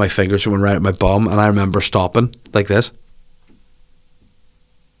 And my fingers went right at my bum, and I remember stopping like this,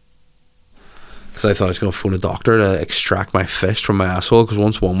 because I thought I was going to phone a doctor to extract my fist from my asshole, because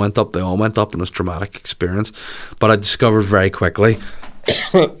once one went up, they all went up, and it was a traumatic experience. But I discovered very quickly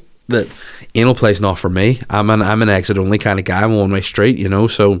that anal play's not for me. I'm an exit only kind of guy. I'm a one-way street, you know.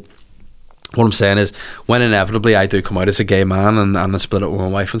 So what I'm saying is, when inevitably I do come out as a gay man and I split up with my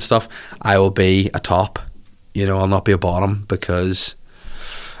wife and stuff, I will be a top. You know, I'll not be a bottom, because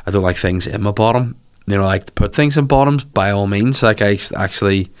I don't like things in my bottom. You know, I like to put things in bottoms by all means. Like, I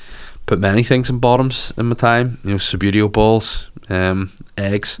actually put many things in bottoms in my time. You know, Subbuteo balls,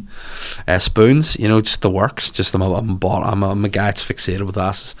 eggs, spoons. You know, just the works. Just I'm a guy that's fixated with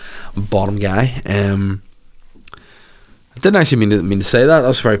asses. I'm a bottom guy. I didn't actually mean to say that. That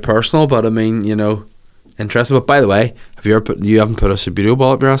was very personal, but I mean, you know, interesting. But by the way, you haven't put a Subbuteo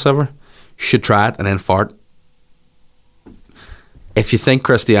ball up your ass ever? You should try it and then fart. If you think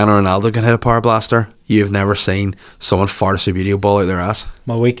Cristiano Ronaldo can hit a power blaster, you've never seen someone fart a Subbuteo ball out their ass.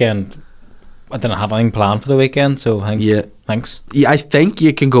 My weekend, I didn't have anything planned for the weekend, so thanks. Yeah, I think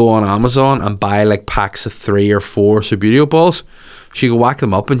you can go on Amazon and buy like packs of 3 or 4 Subbuteo balls. So you can whack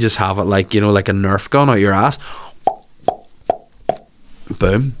them up and just have it like, you know, like a Nerf gun out your ass.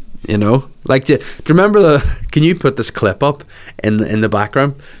 Boom. You know, like, do you remember can you put this clip up in the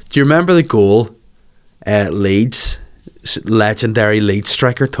background? Do you remember the goal Leeds legendary Leeds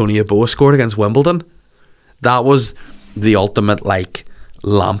striker Tony Yeboah scored against Wimbledon? That was the ultimate like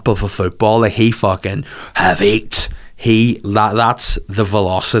lamp of a football. Like, he fucking that's the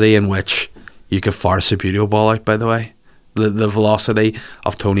velocity in which you could fart a Subbuteo ball out, by the way. The velocity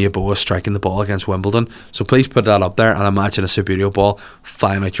of Tony Yeboah striking the ball against Wimbledon. So please put that up there and imagine a Subbuteo ball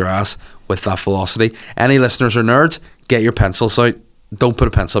flying out your ass with that velocity. Any listeners or nerds, get your pencils out. Don't put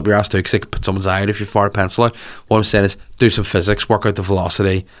a pencil up your ass too, because it could put someone's eye out if you fart a pencil out. What I'm saying is, do some physics, work out the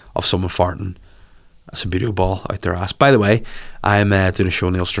velocity of someone farting a Subbuteo ball out their ass. By the way, I'm doing a show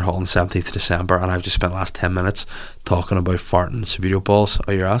in the Ulster Hall on the 17th of December, and I've just spent the last 10 minutes talking about farting Subbuteo balls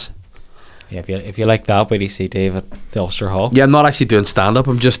out your ass. Yeah, if you like that, where do you see Dave at the Ulster Hall? Yeah, I'm not actually doing stand-up,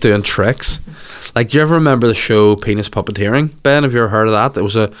 I'm just doing tricks. Like, do you ever remember the show Penis Puppeteering? Ben, have you ever heard of that? It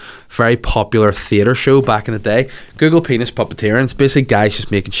was a very popular theatre show back in the day. Google Penis Puppeteering. It's basically guys just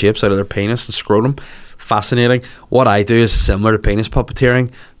making shapes out of their penis and scrotum. Fascinating. What I do is similar to Penis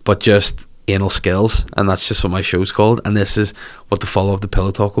Puppeteering, but just anal skills, and that's just what my show's called. And this is what the follow-up of the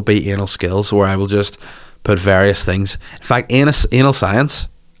Pillow Talk will be, anal skills, where I will just put various things. In fact, anal science,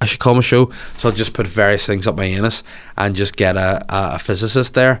 I should call my show. So I'll just put various things up my anus and just get a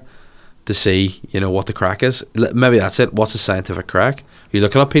physicist there to see, you know, what the crack is. Maybe that's it. What's the scientific crack? Are you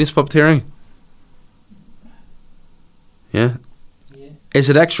looking up penis puppeteering? Yeah.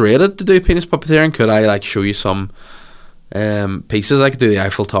 Is it X-rated to do penis puppeteering? Could I like show you some pieces? I could do the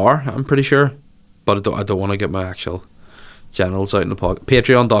Eiffel Tower, I'm pretty sure, but I don't want to get my actual genitals out in the podcast.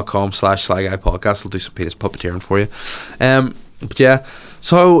 Patreon.com/slyguypodcast will do some penis puppeteering for you. But yeah,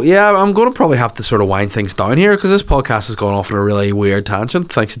 so yeah, I'm going to probably have to sort of wind things down here, because this podcast has gone off on a really weird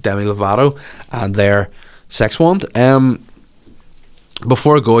tangent thanks to Demi Lovato and their sex wand.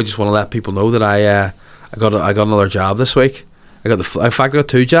 Before I go, I just want to let people know that I got another job this week. In fact, I got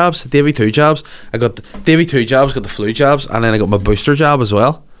 2 jobs, Davey 2 jobs. I got the Davey 2 jobs, got the flu jobs, and then I got my booster job as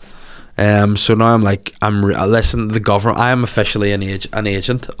well. So now listen, the government, I am officially an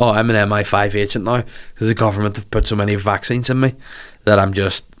agent. Oh, I'm an MI5 agent now, because the government have put so many vaccines in me that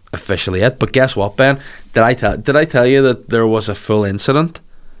officially it. But guess what, Ben? Did I tell you that there was a full incident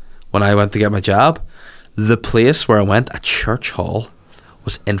when I went to get my jab? The place where I went, a church hall,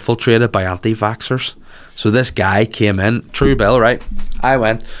 was infiltrated by anti-vaxxers. So this guy came in, true bill, right? I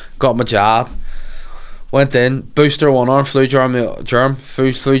went, got my jab, went in, booster one arm, flu jab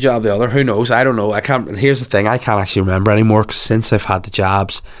the other. Who knows? I don't know. I can't. Here's the thing: I can't actually remember anymore because since I've had the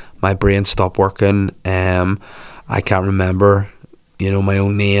jabs, my brain stopped working. I can't remember, my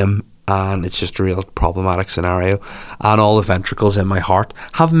own name, and it's just a real problematic scenario. And all the ventricles in my heart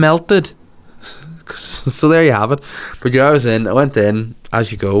have melted. So there you have it. But I went in,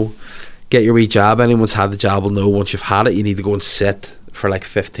 as you go, get your wee jab. Anyone's had the jab will know once you've had it, you need to go and sit for like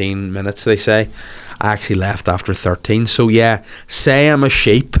 15 minutes, they say. I actually left after 13. So yeah, say I'm a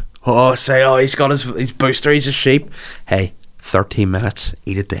sheep. He's got his booster, he's a sheep. Hey, 13 minutes,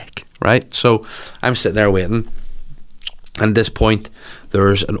 eat a dick, right? So I'm sitting there waiting. And at this point,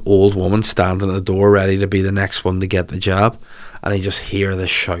 there's an old woman standing at the door ready to be the next one to get the jab. And I just hear this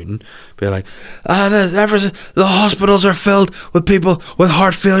shouting, be like, the hospitals are filled with people with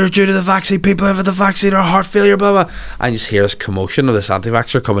heart failure due to the vaccine. People who have the vaccine are heart failure, blah blah. I just hear this commotion of this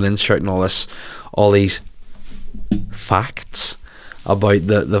anti-vaxxer coming in, shouting all these facts about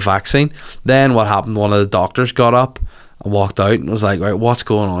the vaccine. Then what happened? One of the doctors got up and walked out and was like, right, what's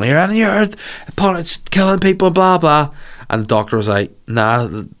going on here? And you heard it's killing people, blah blah. And the doctor was like, nah,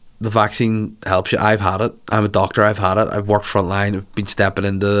 the vaccine helps you. I've had it. I'm a doctor. I've had it. I've worked frontline. I've been stepping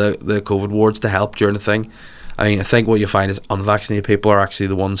into the COVID wards to help during the thing. I mean, I think what you find is unvaccinated people are actually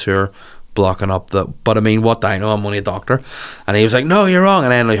the ones who are blocking up but I mean, what do I know? I'm only a doctor. And he was like, no, you're wrong.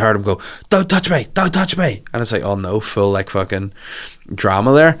 And then I heard him go, don't touch me. And it's like, oh no, full like fucking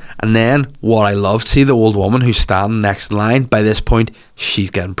drama there. And then what I loved, see the old woman who's standing next in line. By this point, she's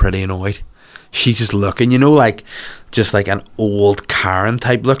getting pretty annoyed. She's just looking, like just like an old Karen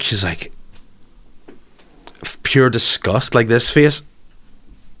type look. She's like pure disgust, like this face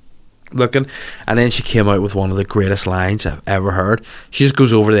looking. And then she came out with one of the greatest lines I've ever heard. She just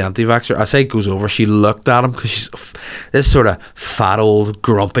goes over to the anti-vaxxer. I say goes over, she looked at him because she's this sort of fat old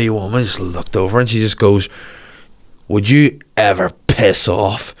grumpy woman. Just looked over and she just goes, would you ever piss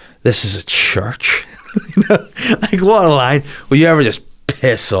off? This is a church. Like what a line. Will you ever just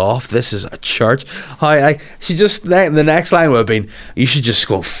piss off? This is a church. She just, the next line would have been, you should just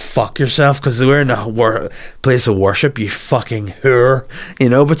go fuck yourself because we're in a place of worship, you fucking whore,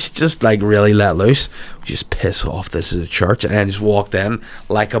 but she just like really let loose. Just piss off, this is a church. And then just walked in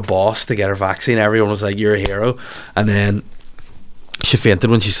like a boss to get her vaccine. Everyone was like, you're a hero. And then she fainted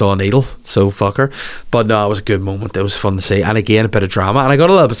when she saw a needle, so fuck her. But no, it was a good moment. It was fun to see. And again, a bit of drama, and I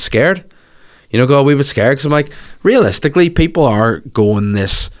got a little bit scared. Got a wee bit scared because I'm like, realistically, people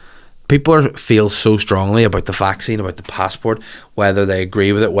feel so strongly about the vaccine, about the passport, whether they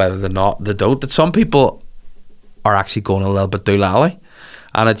agree with it, whether they don't, that some people are actually going a little bit doolally.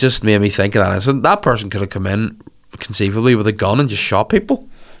 And it just made me think of that. And that person could have come in conceivably with a gun and just shot people.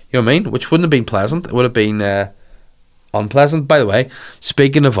 You know what I mean? Which wouldn't have been pleasant. It would have been unpleasant. By the way,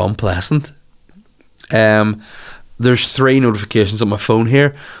 speaking of unpleasant, there's 3 notifications on my phone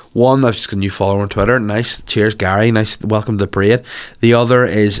here. One, I've just got a new follower on Twitter. Nice. Cheers, Gary. Nice. Welcome to the parade. The other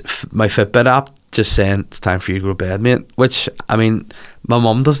is my Fitbit app just saying it's time for you to go to bed, mate. Which, I mean, my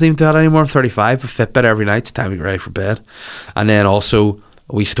mum doesn't even do that anymore. I'm 35, but Fitbit every night. It's time to get ready for bed. And then also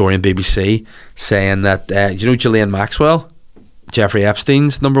a wee story in BBC saying that, Ghislaine Maxwell, Jeffrey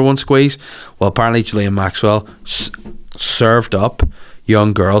Epstein's #1 squeeze? Well, apparently Ghislaine Maxwell served up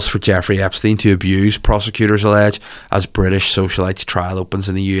young girls for Jeffrey Epstein to abuse, prosecutors allege, as British socialite's trial opens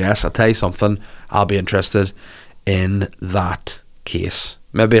in the US. I'll tell you something, I'll be interested in that case.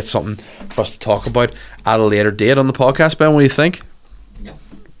 Maybe it's something for us to talk about at a later date on the podcast, Ben. What do you think? Yeah.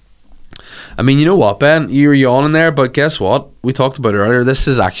 I mean, you know what, Ben? You were yawning there, but guess what? We talked about it earlier. This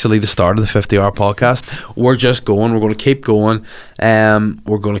is actually the start of the 50-hour podcast. We're just going. We're going to keep going.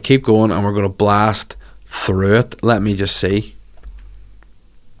 We're going to keep going, and we're going to blast through it. Let me just see.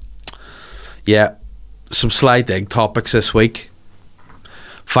 Yeah, some Sly Dig topics this week.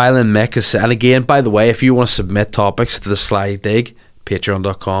 Filing Mick is, and again, by the way, if you want to submit topics to the Sly Dig,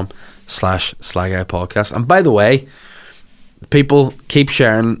 patreon.com/SlyGuyPodcast. And by the way, people, keep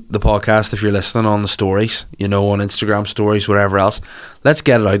sharing the podcast if you're listening on the stories, on Instagram stories, whatever else. Let's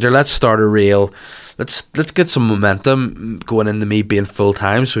get it out there. Let's start a reel. Let's get some momentum going into me being full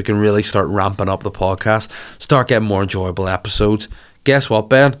time so we can really start ramping up the podcast, start getting more enjoyable episodes. Guess what,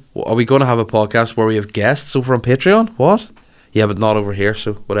 Ben? Are we going to have a podcast where we have guests over on Patreon? What? Yeah, but not over here,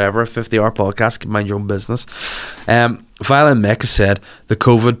 so whatever. 50-hour podcast, mind your own business. Violent Mick has said, the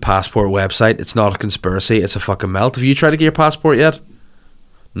COVID passport website, it's not a conspiracy, it's a fucking melt. Have you tried to get your passport yet?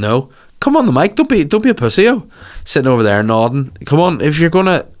 No. Come on the mic. Don't be a pussy. Sitting over there nodding. Come on, if you're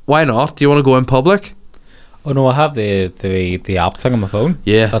gonna, why not? Do you want to go in public? Oh no, I have the app thing on my phone.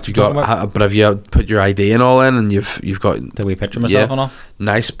 Yeah, that's you got. But have you put your ID and all in, and you've got the wee picture of myself and all?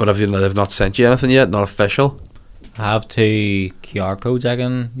 Nice, but they've not sent you anything yet? Not official. I have 2 QR codes I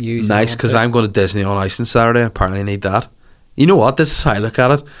can use. Nice, because I'm going to Disney on Ice on Saturday. Apparently, I need that. You know what? This is how I look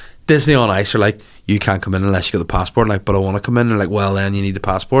at it. Disney on Ice are like, you can't come in unless you got the passport. Like, but I want to come in. They're like, well, then you need the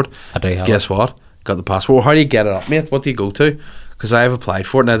passport. I do have. Guess what? Got the passport. Well, how do you get it up, mate? What do you go to? Because I have applied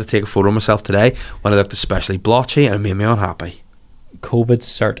for it and I had to take a photo of myself today when I looked especially blotchy and it made me unhappy. COVID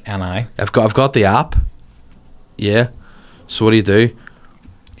Cert NI. I've got the app. Yeah. So what do? You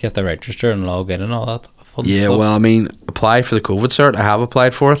have to register and log in and all that fun stuff. Well, I mean, apply for the COVID Cert. I have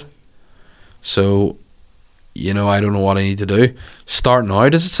applied for it. So, I don't know what I need to do. Start now,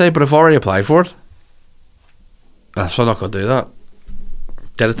 does it say? But I've already applied for it. So I'm not going to do that.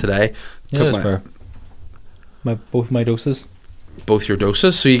 Did it today. Yeah, that's fair. Both my doses. Both your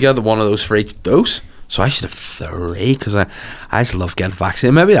doses, so you get one of those for each dose. So I should have 3 because I just love getting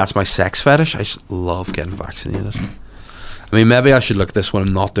vaccinated. Maybe that's my sex fetish. I just love getting vaccinated. I mean, maybe I should look at this when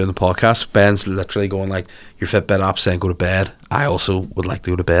I'm not doing the podcast. Ben's literally going like, your Fitbit app saying go to bed. I also would like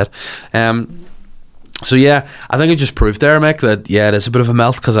to go to bed. So yeah, I think it just proved there, Mick, that it is a bit of a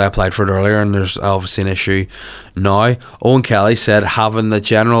melt because I applied for it earlier and there's obviously an issue now. Owen Kelly said having the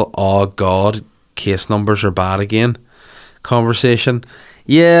general, oh God, case numbers are bad again conversation.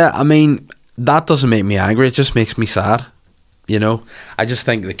 Yeah, I mean, that doesn't make me angry. It just makes me sad. I just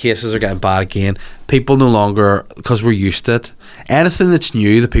think the cases are getting bad again. People no longer, because we're used to it, anything that's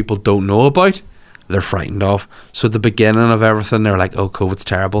new that people don't know about, they're frightened of. So at the beginning of everything, they're like, oh, COVID's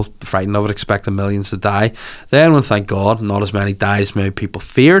terrible, frightened of it, expecting millions to die. Then when, thank God, not as many died as maybe people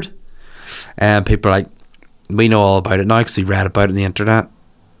feared, and people are like, we know all about it now because we read about it on the internet,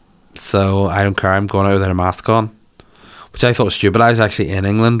 so I don't care, I'm going out without a mask on. Which I thought was stupid. I was actually in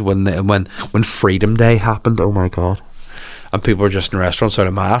England when Freedom Day happened. Oh my God. And people were just in restaurants without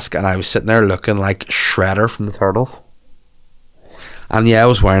a mask, and I was sitting there looking like Shredder from the Turtles. And I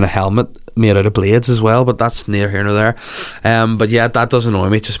was wearing a helmet made out of blades as well, but that's neither here nor there. But yeah, that does annoy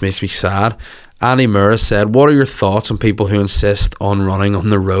me. It just makes me sad. Annie Mura said, what are your thoughts on people who insist on running on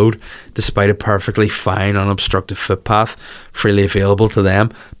the road despite a perfectly fine unobstructed footpath freely available to them?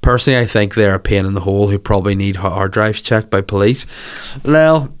 Personally, I think they're a pain in the hole who probably need hard drives checked by police.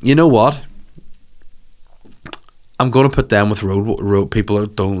 Well, you know what? I'm going to put them with road people who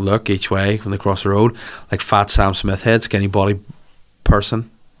don't look each way when they cross the road, like Fat Sam Smith head, skinny body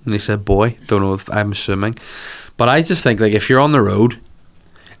person. And he said boy, don't know if I'm assuming. But I just think, like, if you're on the road,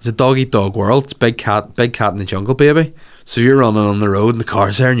 it's a dog-eat-dog world. It's big cat in the jungle, baby. So you're running on the road and the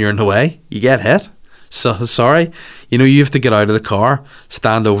car's there and you're in the way, you get hit. So, sorry. You have to get out of the car,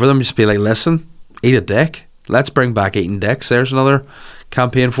 stand over them, just be like, listen, eat a dick. Let's bring back eating dicks. There's another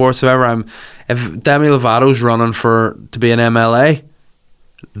campaign for us. If Demi Lovato's running to be an MLA,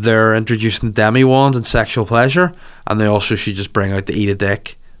 they're introducing the Demi wand and sexual pleasure, and they also should just bring out the eat a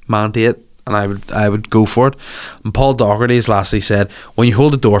dick mandate. And I would go for it. And Paul Doherty has lastly said, when you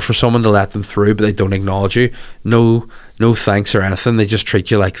hold the door for someone to let them through but they don't acknowledge you, no thanks or anything, they just treat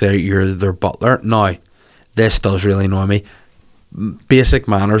you like you're their butler. Now, this does really annoy me. Basic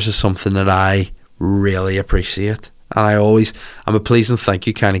manners is something that I really appreciate, and I'm a please and thank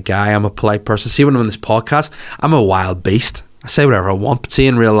you kind of guy. I'm a polite person. See, when I'm on this podcast, I'm a wild beast. I say whatever I want, but see,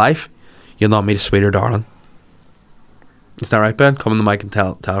 in real life, you'll not meet a sweeter darling. Is that right, Ben? Come on the mic and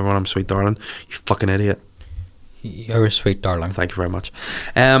tell everyone I'm sweet darling. You fucking idiot. You're a sweet darling. Thank you very much.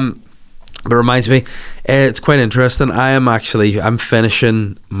 But it reminds me, it's quite interesting. I'm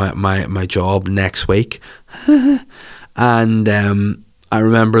finishing my job next week. And I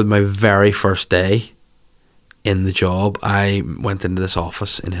remember my very first day in the job, I went into this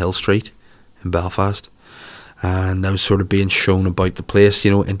office in Hill Street in Belfast. And I was sort of being shown about the place,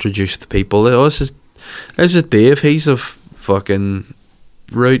 introduced to people. This is Dave. He's a fucking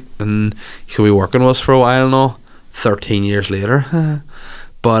route, and he's going to be working with us for a while now, 13 years later.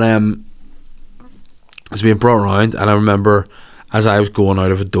 But I was being brought around, and I remember as I was going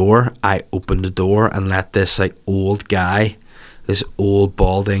out of a door, I opened the door and let this old guy, this old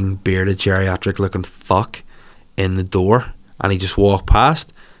balding bearded geriatric looking fuck, in the door, and he just walked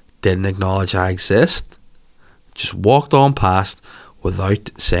past, didn't acknowledge I exist, just walked on past without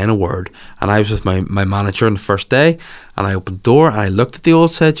saying a word. And I was with my manager on the first day, and I opened the door and I looked at the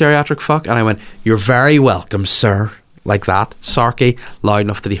old said geriatric fuck and I went, "You're very welcome, sir," like that, sarky, loud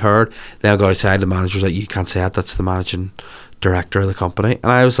enough that he heard. Then I got outside, the manager's like, "You can't say that, that's the managing director of the company."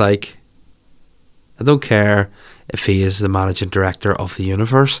 And I was like, I don't care if he is the managing director of the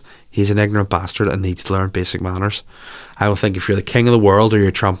universe. He's an ignorant bastard and needs to learn basic manners. I would think if you're the king of the world or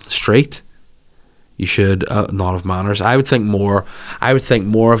you're Trump the street, you should not have manners. I would think more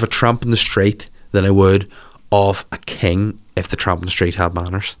of a Trump in the street than I would of a king if the Trump in the street had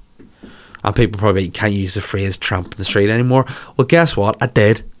manners. And people probably can't use the phrase Trump in the street anymore. Well, guess what? I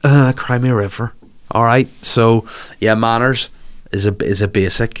did. Cry me a river. Alright, so yeah, manners is a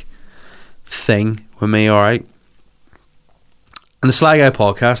basic thing with me, alright? And the Sly Guy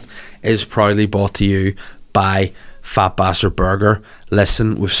podcast is proudly brought to you by Fat Bastard Burger.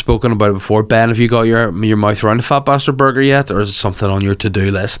 Listen, we've spoken about it before. Ben, have you got your mouth around the Fat Bastard Burger yet, or is it something on your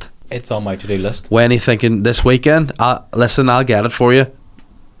to-do list? It's on my to-do list. When are you thinking this weekend? I'll get it for you.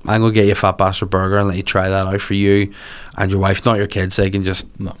 I'm going to get you a Fat Bastard Burger and let you try that out for you and your wife. Not your kids, they can just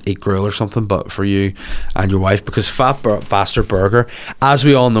eat gruel or something, but for you and your wife, because Fat Bastard Burger, as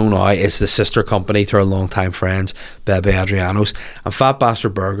we all know now, is the sister company to our long-time friends, Bebe Adriano's. And Fat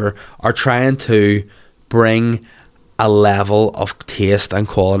Bastard Burger are trying to bring a level of taste and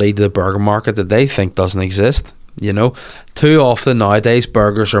quality to the burger market that they think doesn't exist. You know, too often nowadays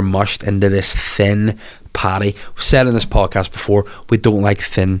burgers are mushed into this thin patty. We've said in this podcast before, we don't like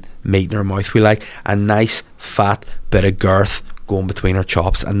thin meat in our mouth. We like a nice fat bit of girth going between our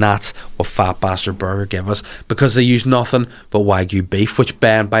chops, and that's what Fat Bastard Burger give us, because they use nothing but Wagyu beef, which,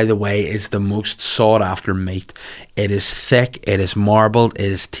 Ben, by the way, is the most sought after meat. It is thick, it is marbled, it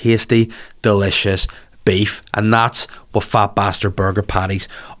is tasty, delicious beef, and that's what Fat Bastard Burger patties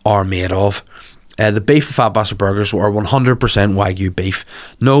are made of. The beef of Fat Bastard Burgers are 100% Wagyu beef.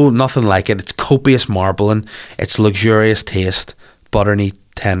 No, nothing like it. It's copious marbling. It's luxurious taste, buttery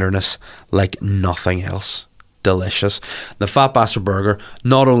tenderness like nothing else. Delicious. The Fat Bastard Burger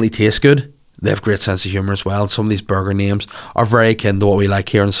not only tastes good, they have great sense of humour as well. Some of these burger names are very akin to what we like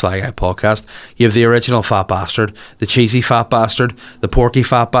here on the Sly Guy podcast. You have the original Fat Bastard, the cheesy Fat Bastard, the porky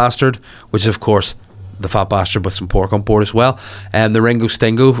Fat Bastard, which is of course the Fat Bastard with some pork on board as well, and the Ringo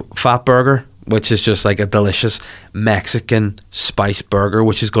Stingo Fat Burger, which is just like a delicious Mexican spice burger,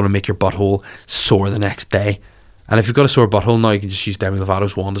 which is going to make your butthole sore the next day. And if you've got a sore butthole now, you can just use Demi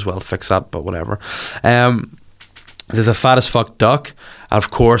Lovato's wand as well to fix that, but whatever. The Fat as Fuck Duck. And of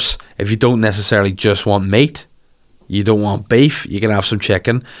course, if you don't necessarily just want meat, you don't want beef, you can have some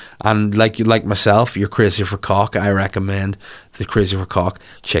chicken. And like myself, you're crazy for cock, I recommend the Crazy for Cock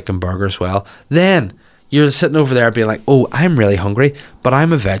chicken burger as well. Then you're sitting over there being like, oh, I'm really hungry, but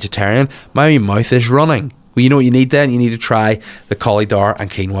I'm a vegetarian. My mouth is running. Well, you know what you need then? You need to try the cauliflower and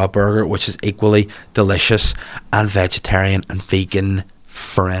quinoa burger, which is equally delicious and vegetarian and vegan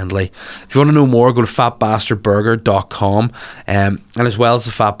friendly. If you want to know more, go to fatbastardburger.com. And as well as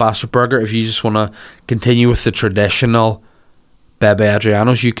the Fat Bastard Burger, if you just want to continue with the traditional Bebe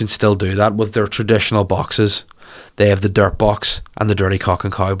Adriano's, you can still do that with their traditional boxes. They have the dirt box and the dirty cock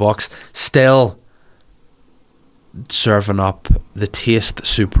and cow box. Still serving up the taste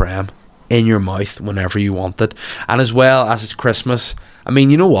supreme in your mouth whenever you want it. And as well as it's Christmas, I mean,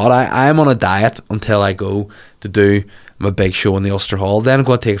 you know what, I'm on a diet until I go to do my big show in the Ulster Hall. Then I'm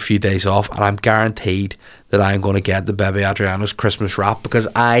going to take a few days off, and I'm guaranteed that I'm going to get the Bebe Adriano's Christmas wrap, because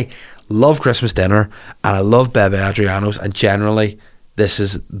I love Christmas dinner and I love Bebe Adriano's, and generally this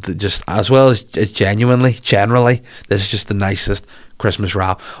is just, as well as generally, this is just the nicest Christmas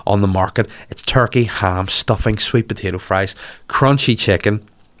wrap on the market. It's turkey, ham, stuffing, sweet potato fries, crunchy chicken.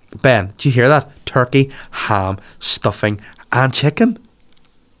 Ben, did you hear that? Turkey, ham, stuffing and chicken.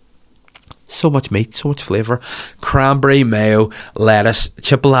 So much meat, so much flavour. Cranberry, mayo, lettuce,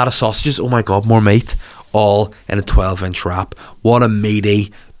 chipolata sausages. Oh my god, more meat. All in a 12-inch wrap. What a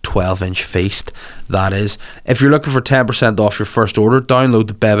meaty 12-inch feast that is. If you're looking for 10% off your first order, download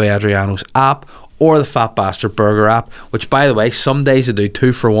the Bebe Adriano's app or the Fat Bastard Burger app, which, by the way, some days they do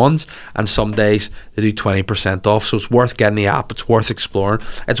 2-for-1s and some days they do 20% off. So it's worth getting the app. It's worth exploring.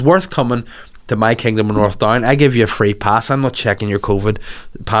 It's worth coming to my kingdom in North Down. I give you a free pass. I'm not checking your COVID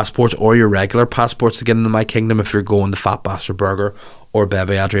passports or your regular passports to get into my kingdom if you're going to Fat Bastard Burger or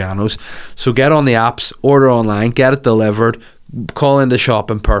Bebe Adriano's. So get on the apps, order online, get it delivered, call in the shop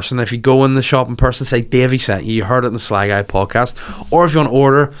in person. If you go in the shop in person, say Davey sent you heard it in the Sly Guy podcast. Or if you want to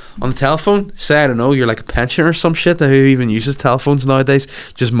order on the telephone, say, I don't know, you're like a pensioner or some shit. Who even uses telephones nowadays?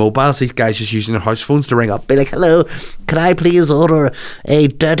 Just mobiles. These guys just using their house phones to ring up, be like, hello, can I please order a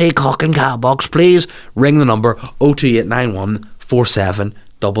dirty cock and cow box, please? Ring the number 02891 47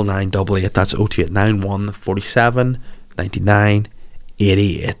 9988. That's 02891 47 99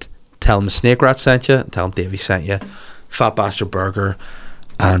 88. Tell them Snake Rat sent you, tell them Davey sent you. Fat Bastard Burger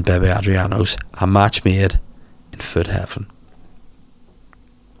and Bebe Adriano's, a match made in food heaven.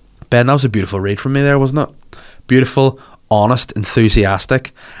 Ben, that was a beautiful read from me there, wasn't it? Beautiful, honest,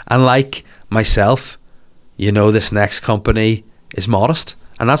 enthusiastic, and like myself, you know, this next company is Modest,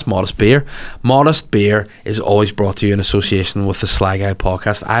 and that's Modest Beer. Modest Beer is always brought to you in association with the Sly Guy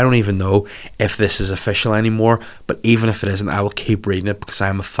podcast. I don't even know if this is official anymore, but even if it isn't, I will keep reading it because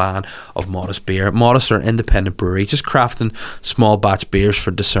I'm a fan of Modest Beer. Modest are an independent brewery, just crafting small batch beers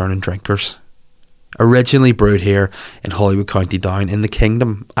for discerning drinkers. Originally brewed here in Holywood, County Down, in the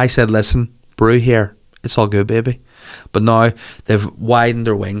Kingdom. I said, listen, brew here. It's all good, baby. But now they've widened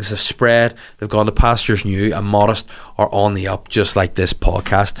their wings, they've spread, they've gone to pastures new, and Modest are on the up, just like this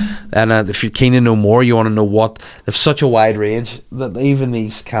podcast. And if you're keen to know more, you want to know what, they've such a wide range that even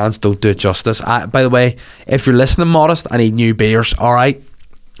these cans don't do it justice. By the way, if you're listening, Modest, I need new beers, alright?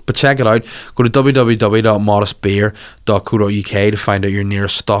 But check it out. Go to www.modestbeer.co.uk to find out your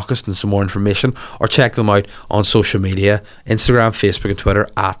nearest stockist and some more information, or check them out on social media, Instagram, Facebook and Twitter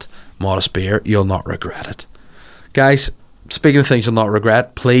at Modest Beer. You'll not regret it. Guys, speaking of things you'll not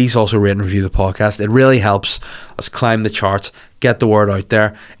regret, please also rate and review the podcast. It really helps us climb the charts, get the word out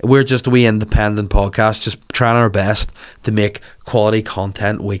there. We're just a wee independent podcast, just trying our best to make quality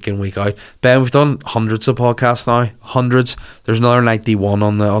content week in, week out. Ben, we've done hundreds of podcasts now. Hundreds. There's another 91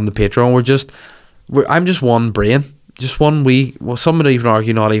 on the Patreon. I'm just one brain. Just one wee, well, some would even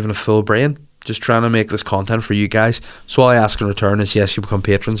argue not even a full brain. Just trying to make this content for you guys. So all I ask in return is, yes, you become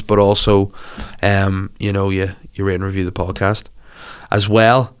patrons, but also, you know, you rate and review the podcast. As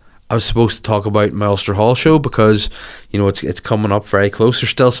well, I was supposed to talk about my Ulster Hall show because, you know, it's coming up very close. There's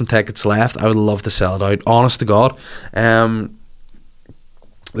still some tickets left. I would love to sell it out. Honest to God. The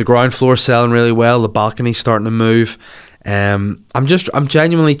ground floor is selling really well. The balcony's starting to move. I'm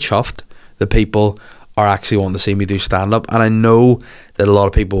genuinely chuffed that people are actually wanting to see me do stand-up, and I know that a lot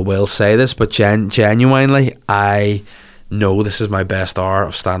of people will say this, but genuinely I know this is my best hour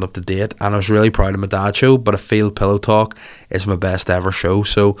of stand-up to date, and I was really proud of my dad's show, but I feel Pillow Talk is my best ever show.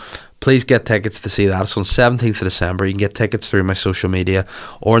 So please get tickets to see that. It's on 17th of December. You can get tickets through my social media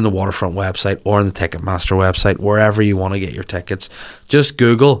or on the Waterfront website or on the Ticketmaster website, wherever you want to get your tickets. Just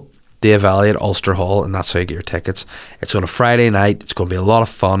Google Dave Elliott Ulster Hall, and that's how you get your tickets. It's on a Friday night. It's going to be a lot of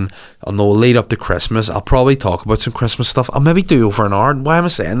fun. I know we'll lead up to Christmas. I'll probably talk about some Christmas stuff. I'll maybe do over an hour. Why am I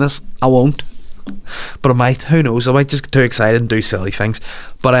saying this? I won't, but I might. Who knows? I might just get too excited and do silly things.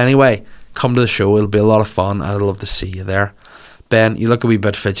 But anyway, come to the show. It'll be a lot of fun, and I'd love to see you there. Ben, you look a wee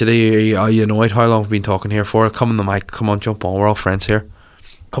bit fidgety. Are you annoyed? How long have we been talking here for? Come on the mic. Come on, jump on. We're all friends here.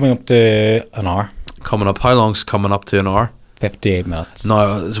 Coming up to an hour. Coming up. How long's coming up to an hour? 58 minutes.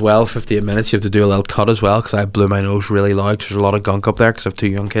 Now, as well, 58 minutes, you have to do a little cut as well, because I blew my nose really loud because there's a lot of gunk up there because I have 2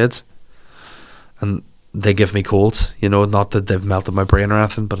 young kids. And they give me colds, you know, not that they've melted my brain or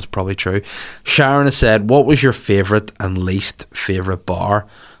anything, but it's probably true. Sharon has said, what was your favourite and least favourite bar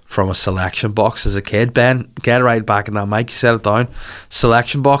from a selection box as a kid? Ben, get right back in that mic, you set it down.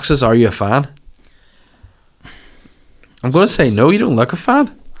 Selection boxes, are you a fan? I'm going to say no, you don't look a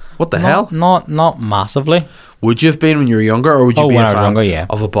fan. What the hell? Not massively. Would you have been when you were younger, or would you be a fan younger,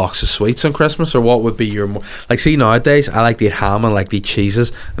 of a box of sweets on Christmas, or what would be your more... Like, see, nowadays, I like to eat ham, and I like to eat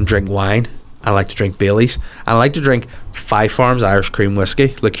cheeses, and drink wine. I like to drink Baileys. And I like to drink Five Farms Irish Cream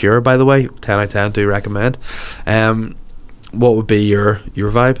Whiskey. Liqueur, by the way. 10 out of 10, do recommend. What would be your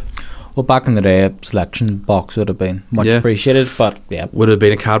vibe? Well, back in the day, a selection box would have been much appreciated, but yeah. Would it have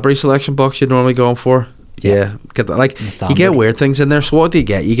been a Cadbury selection box you'd normally go for? Yeah. Get that. Like, you get weird things in there. So what do you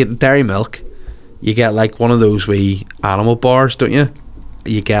get? You get dairy milk. You get like one of those wee animal bars, don't you?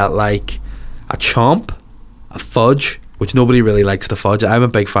 You get like a chomp, a fudge, which nobody really likes the fudge. I'm a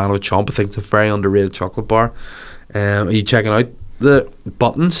big fan of a chomp. I think it's a very underrated chocolate bar. Are you checking out the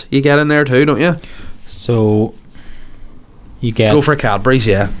buttons you get in there too, don't you? So you get... Go for Cadbury's,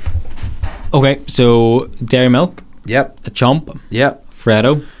 yeah. Okay, so dairy milk. Yep. A chomp. Yep.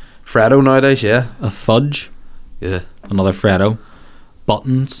 Freddo. Freddo nowadays, yeah. A fudge. Yeah. Another Freddo.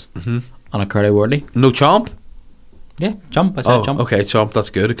 Buttons. Mm-hmm. And a curly whirly. No chomp? Yeah, chomp. I said chomp. Okay, chomp, that's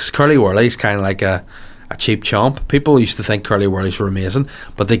good. Because curly whirly is kind of like a cheap chomp. People used to think curly whirlies were amazing,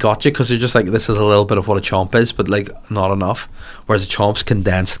 but they got you because they're just like, this is a little bit of what a chomp is, but like not enough. Whereas a chomp's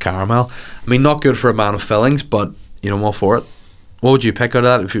condensed caramel. I mean, not good for a man of fillings, but you know, I'm all for it. What would you pick out of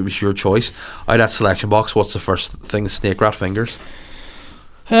that if it was your choice? Out of that selection box, what's the first thing? Snake rat fingers?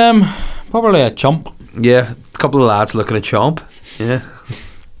 Probably a chomp. Yeah, a couple of lads looking at chomp. Yeah.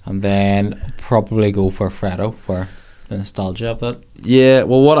 And then probably go for Freddo for the nostalgia of that. Yeah,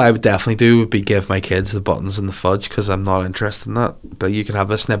 well, what I would definitely do would be give my kids the buttons and the fudge, because I'm not interested in that. But you can have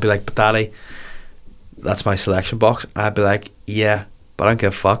this, and they'd be like, but Daddy, that's my selection box. And I'd be like, yeah, but I don't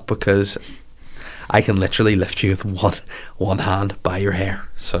give a fuck, because I can literally lift you with one hand by your hair.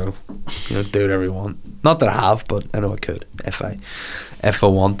 So, you know, do whatever you want. Not that I have, but I know I could if I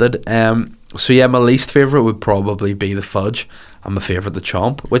wanted. So yeah, my least favourite would probably be the fudge, and my favourite the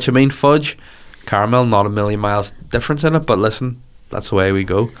chomp. Which, I mean, fudge, caramel, not a million miles difference in it. But listen, that's the way we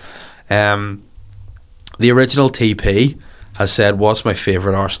go. The original TP has said, what's my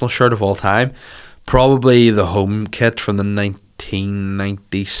favourite Arsenal shirt of all time? Probably the home kit from the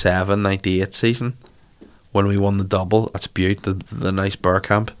 1997-98 season when we won the double. That's beaut, the nice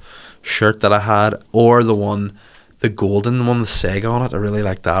Bergkamp shirt that I had, or the golden one with Sega on it. I really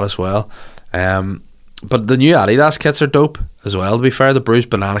like that as well. But the new Adidas kits are dope as well, to be fair. The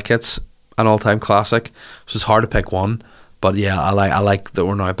Bruised Banana kit's an all-time classic, so it's hard to pick one. But yeah, I like that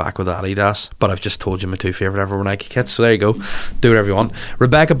we're now back with Adidas. But I've just told you my two favourite ever Nike kits, so there you go. Do whatever you want.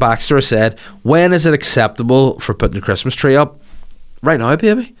 Rebecca Baxter said, when is it acceptable for putting the Christmas tree up? Right now,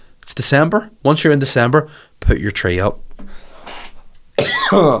 baby. It's December. Once you're in December, put your tree up.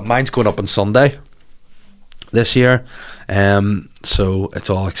 Mine's going up on Sunday this year. So it's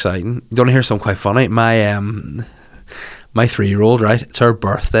all exciting. You're going to hear something quite funny. My 3-year-old, right? It's her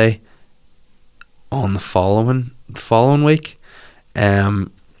birthday on the following week,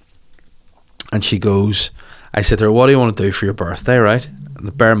 and she goes, I said to her, what do you want to do for your birthday, right?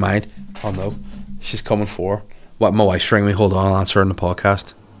 And bear in mind, oh no, she's coming for what? My wife's ringing me. Hold on, I'll answer her in the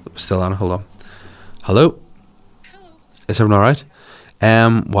podcast. Still on, hold on. Hello. Is everyone alright?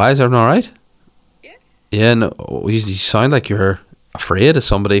 Why is everyone alright? Yeah, no, you sound like you're afraid of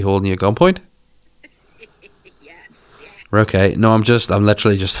somebody holding you at gunpoint. Okay, no, I'm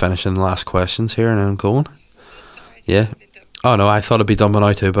literally just finishing the last questions here and then I'm going. Yeah. Oh no, I thought it'd be done by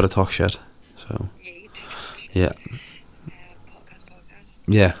now too, but I talk shit. So. Yeah.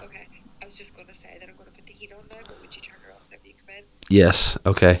 Yeah. Okay. I was just going to say that I'm going to put the heat on now, but would you turn her off whenever you come in? Yes.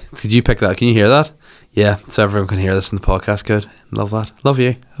 Okay. Did you pick that? Can you hear that? Yeah. So everyone can hear this in the podcast. Good. Love that. Love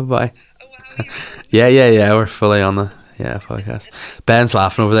you. Bye. Oh wow. Yeah. We're fully on the podcast. Ben's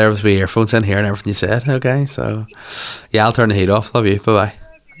laughing over there with the earphones in, hearing everything you said. Okay. So yeah, I'll turn the heat off. Love you. Bye.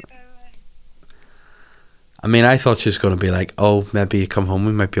 I mean, I thought she was going to be like, oh, maybe you come home,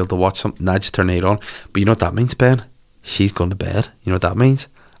 we might be able to watch something. Nah, just turn the heat on. But you know what that means, Ben? She's going to bed. You know what that means?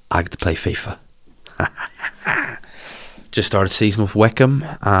 I get to play FIFA. Just started season with Wickham,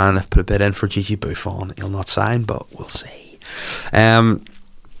 and I've put a bid in for Gigi Buffon. He'll not sign, but we'll see. So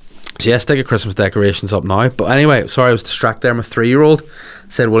yeah, stick of Christmas decorations up now. But anyway, sorry, I was distracted there. My 3-year-old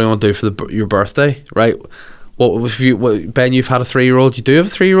said, what do you want to do for your birthday? Right? Ben, you've had a 3-year-old. You do have a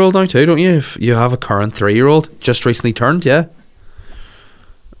 3-year-old now too, don't you? You have a current 3-year-old, just recently turned, yeah?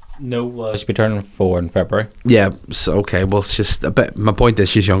 No, she'll be turning 4 in February. Yeah, so okay, well, it's just a bit. My point is,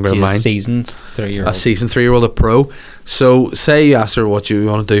 she's younger than mine. Seasoned 3-year-old. A seasoned 3-year-old, a pro. So, say you asked her what you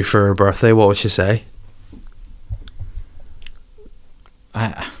want to do for her birthday, what would she say?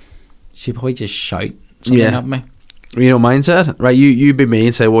 She'd probably just shout something at me. You know, mindset, right? You be me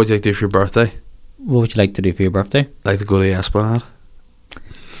and say, what would you like to do for your birthday? What would you like to do for your birthday? Like to go to the Esplanade.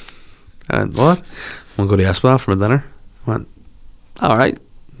 And what? Want to go to the Esplanade for a dinner? I went, alright.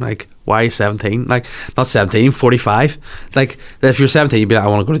 Like, why 17? Like, not 17, 45. Like, if you're 17, you'd be like, I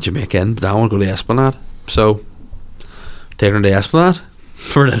want to go to Jamaica, but I want to go to the Esplanade. So, take her to the Esplanade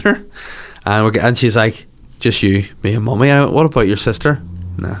for dinner. And she's like, just you, me and mummy. I went, what about your sister?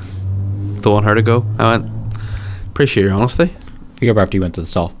 Nah. Don't want her to go. I went, appreciate your honesty. For your birthday, you went to the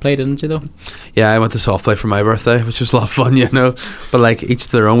soft play, didn't you, though? Yeah, I went to soft play for my birthday, which was a lot of fun, you know. But like, each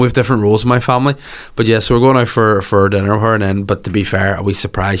to their own. We have different rules in my family. But yeah, so we're going out for dinner with her, and then, but to be fair, are we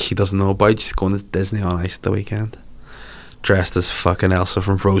surprised she doesn't know about it? She's going to Disney on Ice the weekend, dressed as fucking Elsa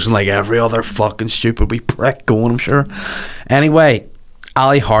from Frozen, like every other fucking stupid wee prick going, I'm sure. Anyway,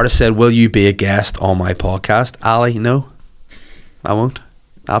 Ali Hart has said, will you be a guest on my podcast? Ali, no, I won't.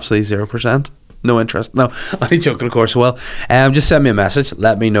 Absolutely 0%. No interest. No, I'm joking, of course. Well, just send me a message.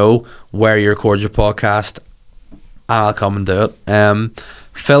 Let me know where you record your podcast, and I'll come and do it.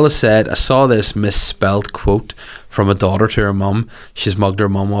 Phil has said, I saw this misspelled quote from a daughter to her mum. She's mugged her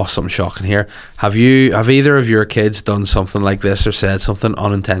mum off. Something shocking here. Have either of your kids done something like this or said something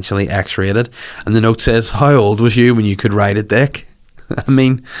unintentionally X-rated? And the note says, how old was you when you could ride a dick? I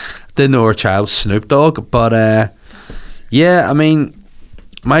mean, didn't know her child was Snoop Dogg, but yeah, I mean,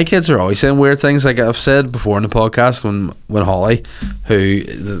 my kids are always saying weird things. Like I've said before in the podcast, when Holly, who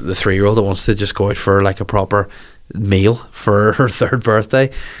the 3-year-old that wants to just go out for like a proper meal for her 3rd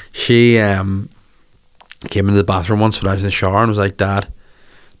birthday, she came into the bathroom once when I was in the shower and was like, Dad,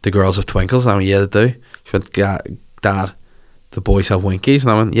 the girls have twinkles. And I went, yeah, they do. She went, Dad, the boys have winkies.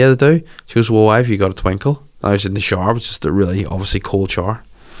 And I went, yeah, they do. She goes, well, why have you got a twinkle? And I was in the shower, which is a really obviously cold shower.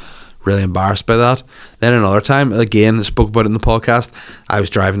 really embarrassed by that. Then another time, again, I spoke about it in the podcast, I was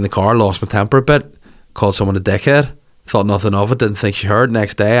driving the car, lost my temper a bit, called someone a dickhead, thought nothing of it, didn't think she heard.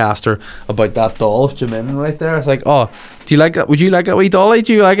 Next day I asked her about that doll of Jimin right there. I was like, oh, do you like it? Would you like it, wee dolly?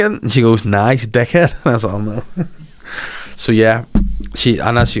 Do you like it? And she goes, nah, he's a dickhead. And I was like, oh no. So yeah,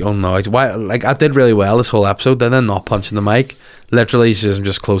 oh no, why, like, I did really well this whole episode, then not punching the mic. Literally, she says, I'm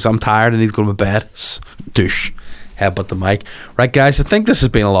just close, I'm tired, I need to go to my bed. Douche. Headbutt the mic. Right guys, I think this has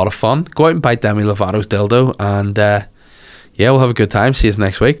been a lot of fun. Go out and buy Demi Lovato's dildo, and yeah, we'll have a good time. See you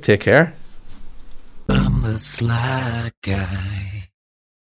next week. Take care. I'm the sly guy.